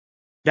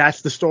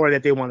 That's the story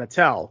that they want to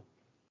tell.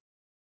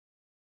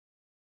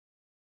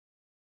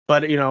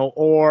 But,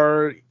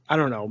 or I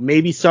don't know,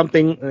 maybe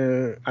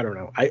something, I don't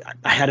know. I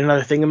had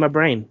another thing in my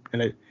brain.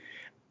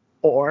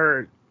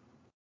 Or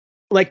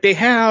like they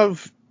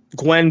have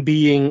Gwen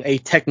being a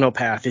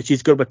technopath and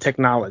she's good with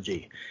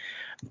technology.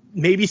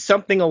 Maybe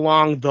something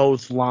along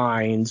those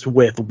lines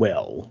with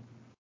Will.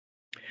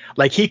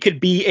 Like he could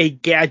be a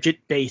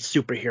gadget-based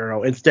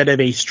superhero instead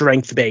of a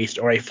strength-based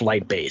or a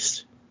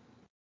flight-based.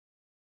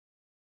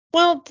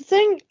 Well,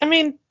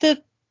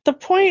 the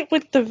point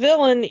with the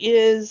villain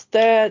is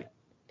that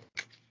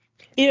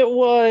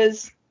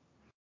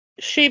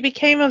she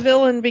became a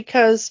villain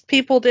because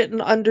people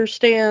didn't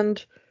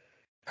understand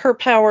her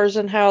powers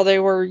and how they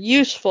were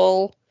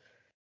useful,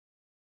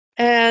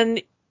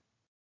 and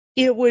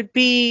it would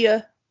be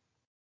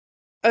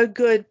a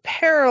good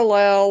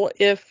parallel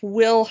if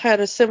Will had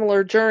a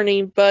similar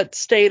journey but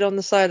stayed on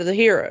the side of the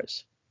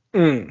heroes.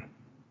 Mm.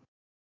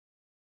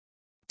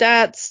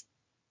 That's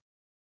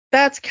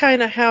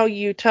kind of how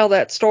you tell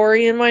that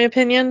story, in my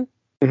opinion.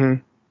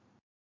 Mm-hmm.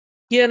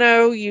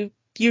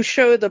 You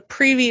show the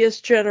previous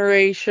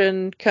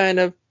generation kind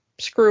of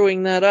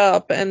screwing that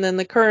up, and then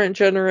the current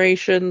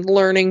generation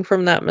learning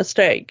from that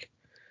mistake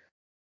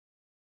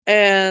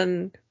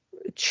and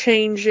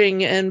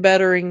changing and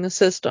bettering the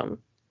system.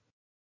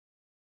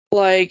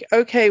 Like,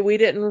 okay, we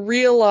didn't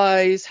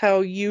realize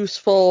how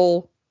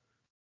useful,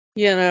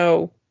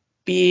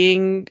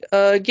 being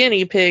a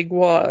guinea pig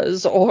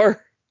was,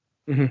 or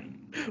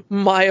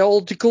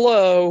mild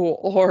glow,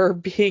 or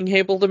being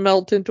able to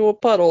melt into a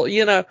puddle,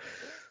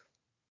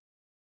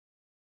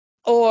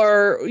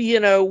 Or,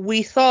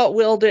 we thought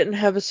Will didn't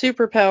have a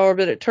superpower,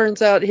 but it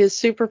turns out his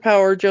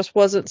superpower just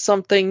wasn't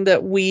something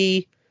that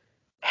we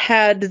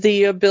had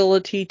the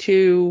ability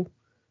to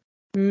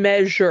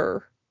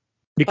measure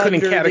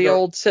under the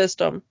old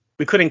system.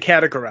 We couldn't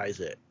categorize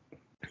it.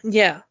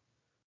 Yeah.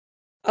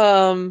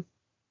 To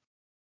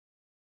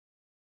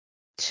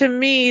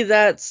me,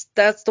 that's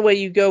the way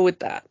you go with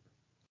that.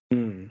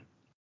 Mm.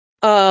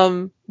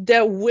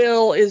 That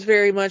Will is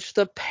very much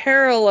the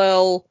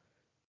parallel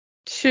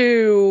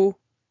to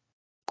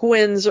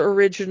Gwen's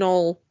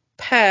original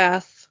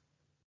path,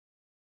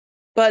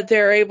 but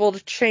they're able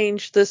to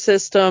change the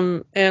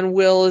system, and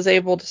Will is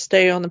able to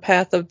stay on the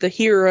path of the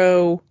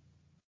hero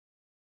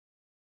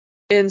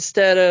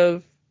instead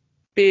of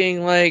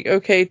being like,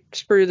 okay,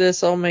 screw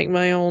this, I'll make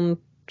my own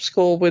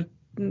school with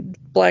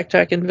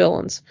blackjack and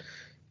villains,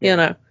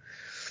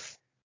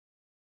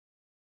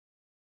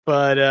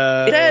 But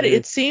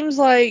it seems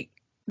like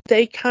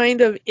they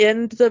kind of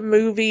end the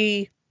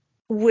movie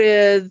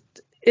with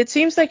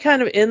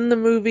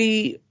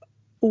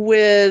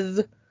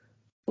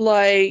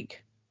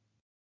like,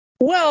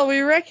 well,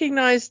 we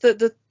recognize that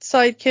the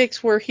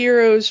sidekicks were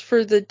heroes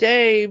for the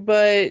day,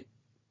 but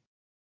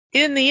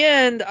in the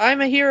end,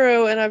 I'm a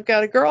hero and I've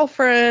got a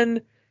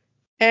girlfriend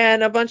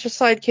and a bunch of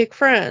sidekick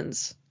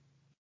friends.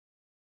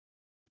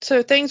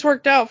 So things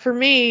worked out for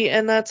me,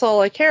 and that's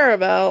all I care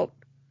about.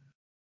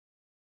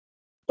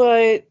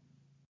 But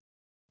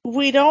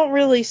we don't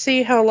really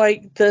see how,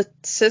 like, the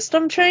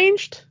system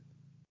changed.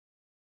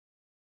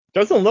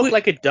 Doesn't look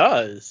like it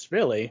does,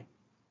 really.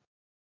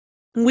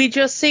 We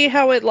just see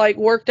how it, like,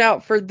 worked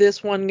out for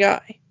this one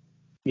guy.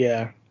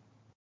 Yeah.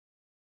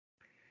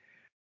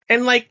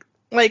 And like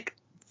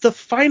the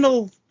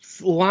final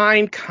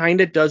line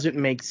kind of doesn't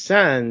make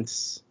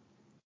sense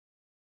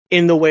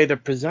in the way they're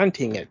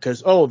presenting it,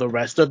 because the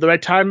rest of the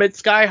retirement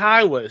Sky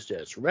High was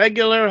just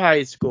regular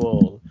high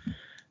school.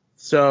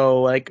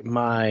 So like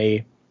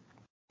my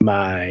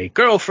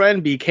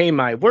girlfriend became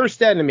my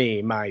worst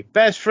enemy, my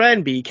best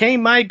friend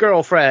became my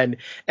girlfriend,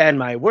 and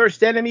my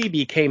worst enemy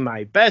became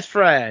my best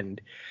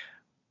friend.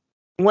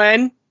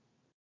 When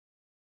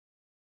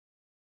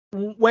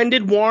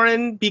did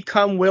Warren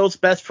become Will's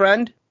best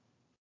friend?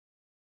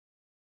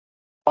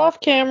 Off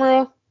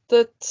camera,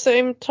 the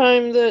same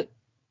time that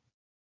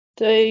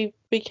they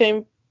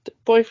became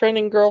boyfriend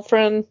and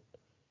girlfriend.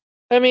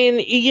 I mean,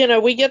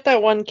 we get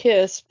that one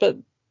kiss, but,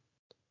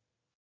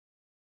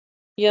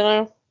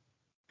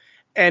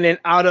 And then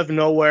out of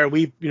nowhere,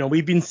 we've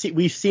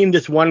seen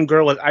this one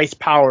girl with ice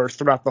powers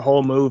throughout the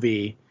whole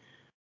movie,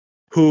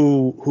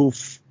 who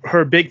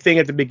her big thing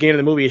at the beginning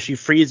of the movie is she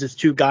freezes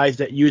two guys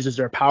that uses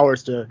their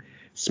powers to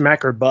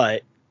smack her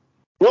butt.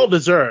 Well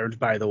deserved,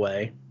 by the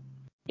way.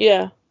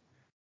 Yeah.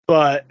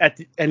 But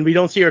and we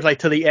don't see her like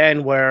to the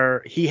end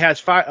where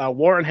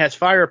Warren has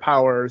fire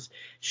powers,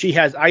 she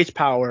has ice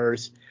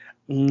powers.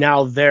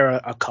 Now they're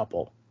a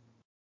couple.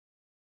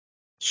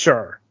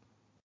 Sure.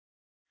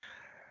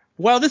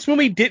 Well, this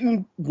movie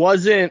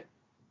wasn't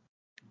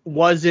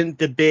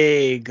the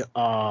big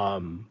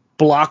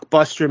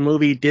blockbuster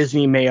movie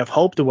Disney may have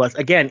hoped it was.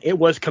 Again, it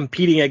was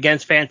competing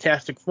against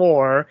Fantastic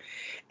Four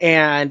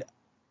and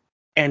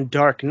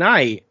Dark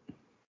Knight.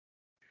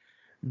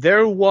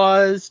 There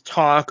was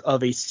talk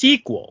of a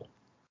sequel.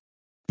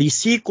 The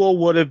sequel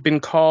would have been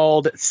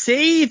called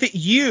Save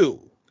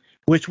You,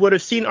 which would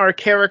have seen our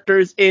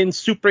characters in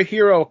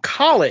superhero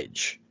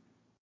college,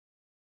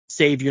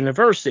 Save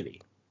University.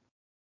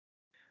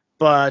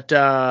 But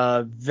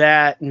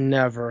that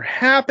never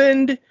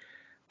happened.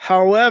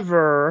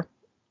 However,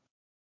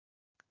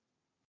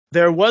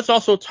 there was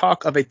also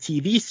talk of a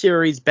TV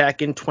series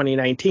back in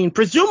 2019,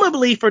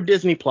 presumably for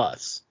Disney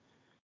Plus,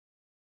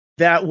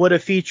 that would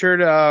have featured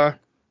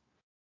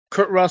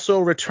Kurt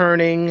Russell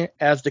returning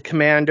as the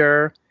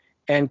Commander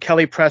and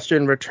Kelly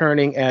Preston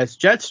returning as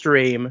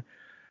Jetstream.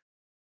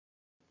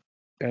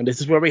 And this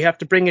is where we have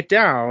to bring it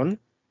down.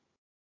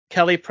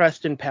 Kelly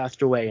Preston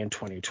passed away in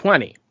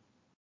 2020.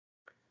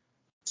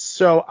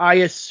 So I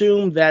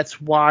assume that's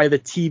why the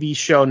TV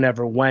show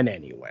never went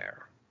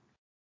anywhere.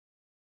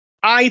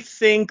 I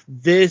think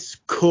this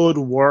could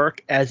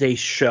work as a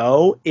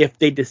show if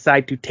they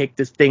decide to take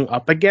this thing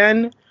up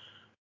again.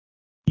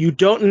 You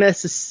don't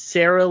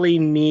necessarily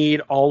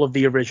need all of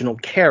the original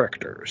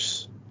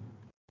characters.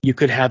 You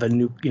could have a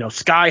new,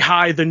 Sky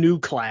High, the new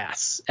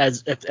class,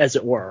 as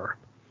it were.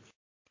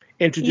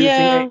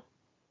 Introducing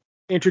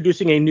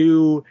a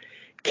new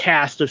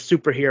cast of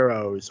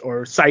superheroes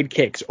or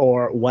sidekicks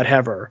or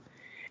whatever,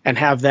 and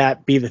have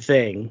that be the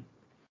thing.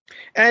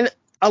 And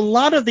a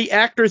lot of the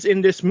actors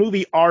in this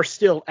movie are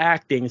still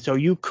acting, so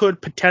you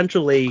could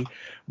potentially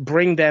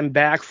bring them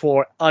back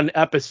for an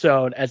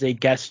episode as a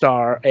guest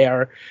star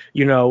or,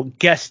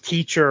 guest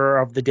teacher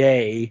of the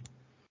day.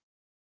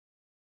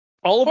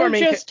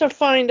 To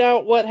find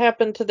out what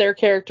happened to their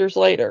characters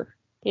later,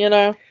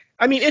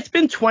 I mean, it's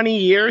been 20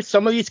 years.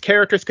 Some of these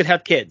characters could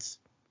have kids.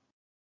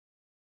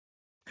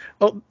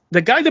 Oh,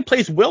 the guy that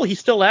plays Will, he's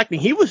still acting.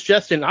 He was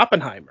just in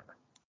Oppenheimer.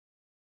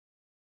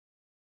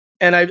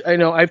 And I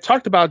know I've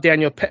talked about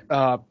Danielle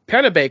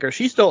Pennebaker.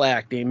 She's still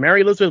acting.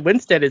 Mary Elizabeth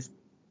Winstead is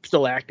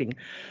still acting.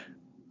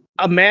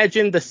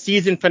 Imagine the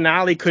season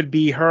finale could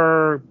be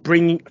her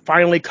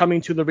finally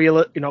coming to the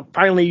real,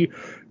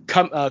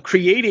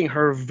 creating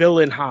her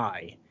villain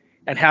high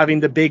and having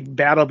the big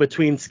battle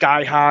between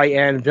Sky High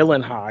and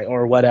Villain High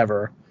or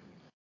whatever.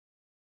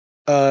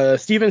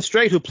 Stephen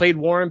Strait, who played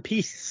War and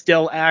Peace,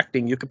 still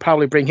acting. You could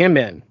probably bring him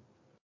in.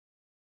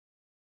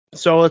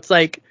 So it's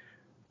like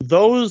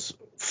those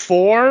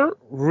four,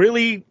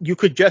 really, you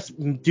could just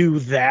do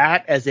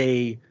that as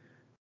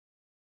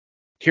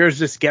here's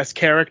this guest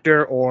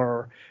character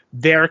or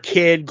their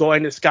kid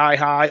going to Sky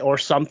High or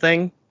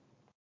something.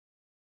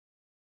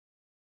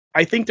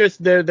 I think there's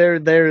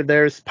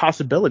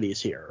possibilities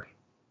here.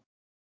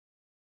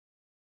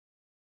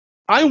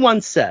 I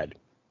once said,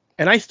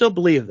 and I still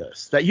believe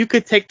this, that you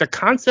could take the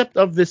concept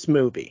of this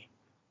movie,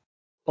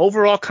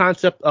 overall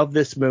concept of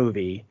this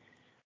movie,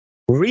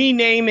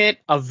 rename it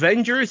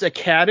Avengers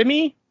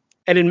Academy,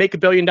 and then make $1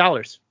 billion.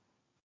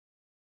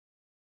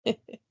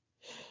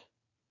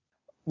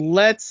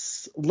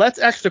 Let's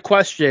ask the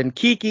question,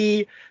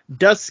 Kiki,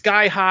 does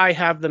Sky High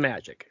have the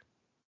magic?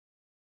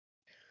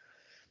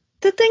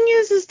 The thing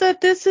is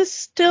that this is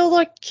still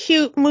a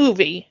cute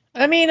movie.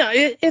 I mean,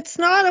 it's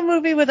not a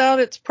movie without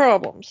its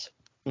problems.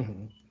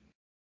 Mm-hmm.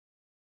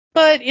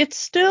 But it's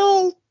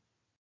still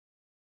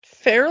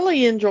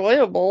fairly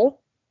enjoyable.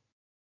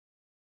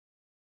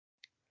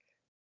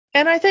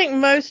 And I think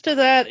most of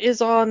that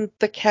is on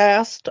the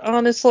cast,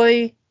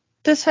 honestly.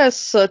 This has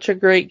such a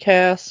great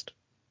cast.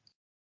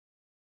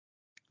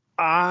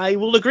 I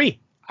will agree.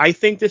 I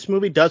think this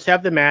movie does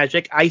have the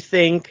magic. I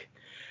think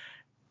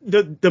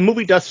the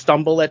movie does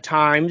stumble at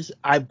times.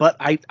 But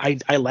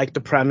I like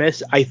the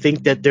premise. I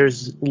think that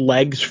there's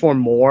legs for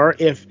more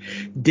if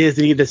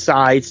Disney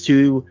decides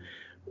to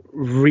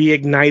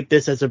reignite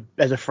this as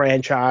a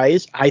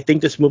franchise. I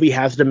think this movie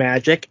has the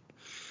magic.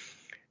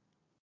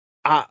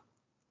 Uh,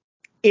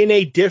 in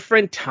a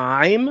different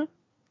time,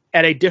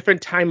 at a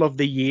different time of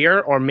the year,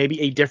 or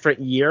maybe a different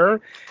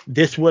year,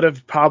 this would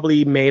have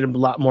probably made a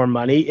lot more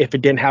money if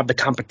it didn't have the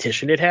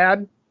competition it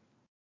had.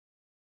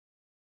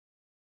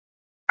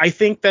 I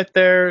think that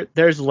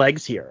there's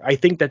legs here. I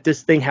think that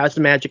this thing has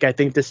the magic. I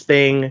think this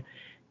thing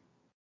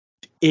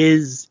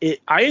is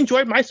it. I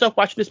enjoyed myself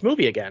watching this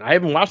movie again. I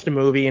haven't watched a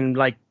movie in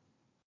like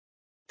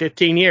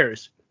 15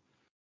 years.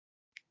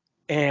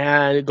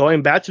 And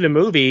going back to the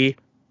movie,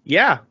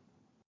 yeah,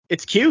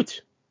 it's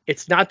cute.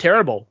 It's not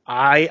terrible.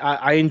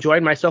 I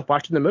enjoyed myself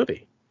watching the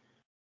movie.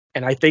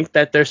 And I think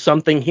that there's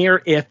something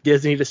here if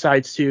Disney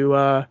decides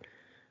to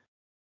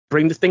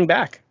bring this thing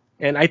back.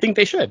 And I think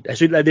they should.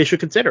 They should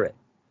consider it.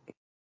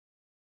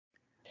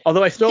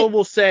 Although I still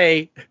will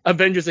say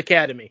Avengers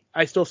Academy.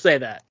 I still say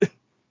that.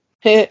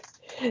 The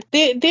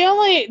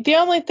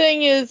only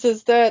thing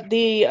is that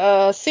the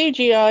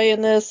CGI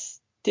in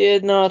this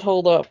did not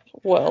hold up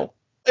well.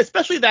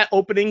 Especially that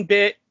opening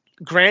bit.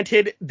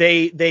 Granted,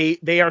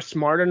 they are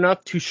smart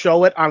enough to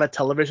show it on a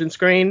television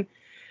screen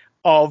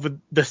of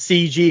the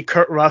CG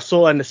Kurt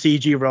Russell and the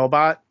CG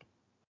robot.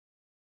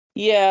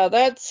 Yeah,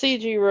 that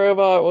CG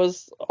robot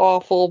was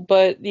awful,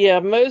 but yeah,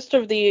 most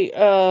of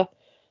the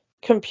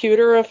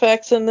computer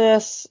effects in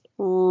this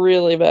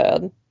really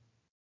bad.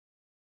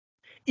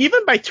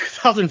 Even by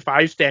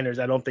 2005 standards,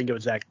 I don't think it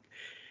was that.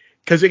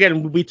 Because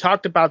again, we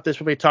talked about this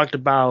when we talked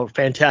about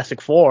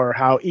Fantastic Four,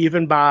 how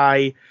even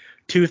by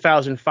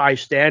 2005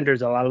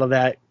 standards, a lot of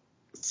that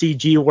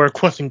CG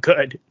work wasn't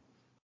good.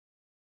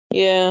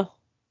 Yeah.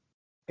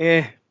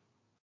 Eh.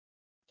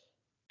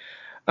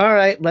 All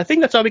right, I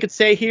think that's all we could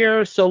say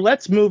here. So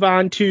let's move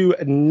on to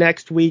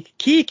next week.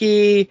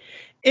 Kiki,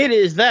 it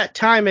is that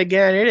time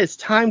again. It is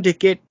time to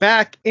get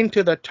back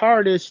into the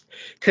TARDIS,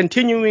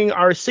 continuing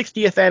our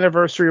 60th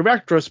anniversary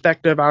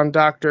retrospective on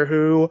Doctor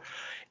Who.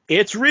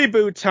 It's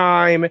reboot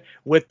time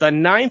with the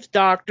Ninth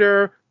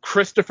Doctor,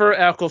 Christopher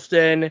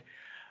Eccleston.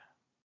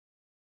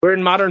 We're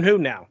in Modern Who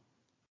now.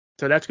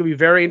 So that's going to be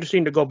very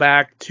interesting to go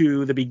back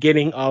to the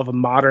beginning of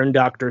modern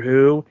Doctor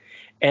Who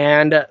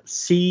and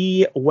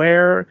see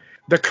where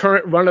the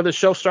current run of the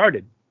show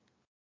started.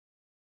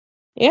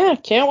 Yeah,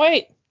 can't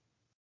wait.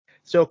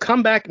 So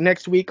come back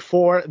next week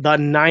for the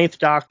Ninth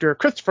Doctor,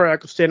 Christopher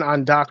Eccleston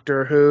on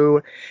Doctor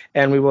Who,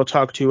 and we will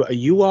talk to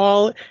you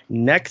all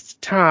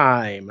next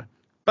time.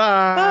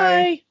 Bye.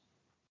 Bye.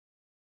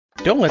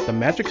 Don't let the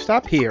magic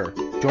stop here.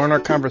 Join our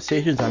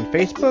conversations on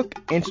Facebook,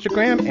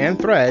 Instagram, and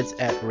Threads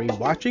at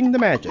Rewatching the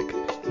Magic.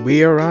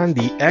 We are on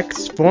the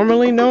X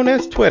formerly known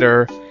as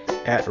Twitter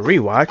at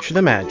Rewatch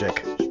the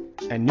Magic.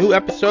 And new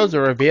episodes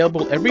are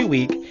available every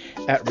week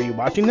at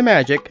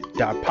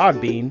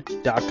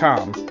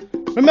rewatchingthemagic.podbean.com.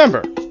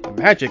 Remember, the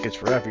magic is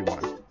for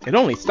everyone. It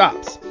only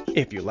stops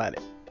if you let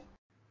it.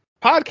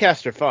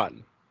 Podcasts are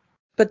fun.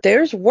 But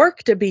there's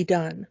work to be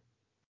done.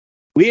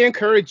 We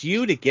encourage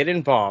you to get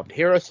involved.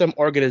 Here are some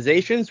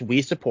organizations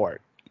we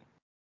support.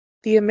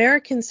 The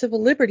American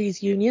Civil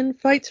Liberties Union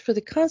fights for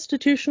the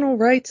constitutional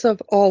rights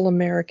of all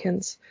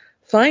Americans.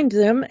 Find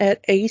them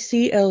at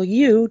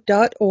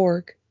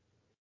aclu.org.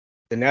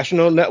 The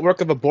National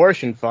Network of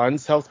Abortion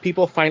Funds helps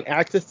people find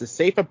access to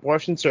safe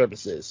abortion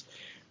services.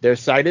 Their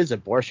site is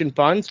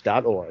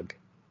abortionfunds.org.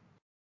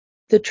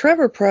 The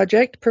Trevor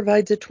Project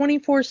provides a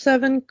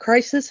 24/7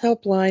 crisis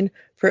helpline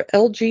for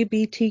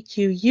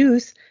LGBTQ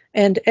youth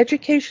and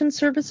education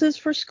services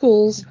for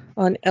schools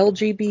on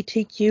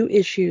LGBTQ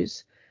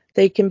issues.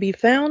 They can be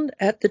found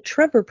at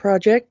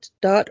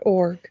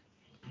thetrevorproject.org.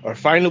 Or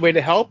find a way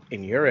to help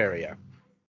in your area.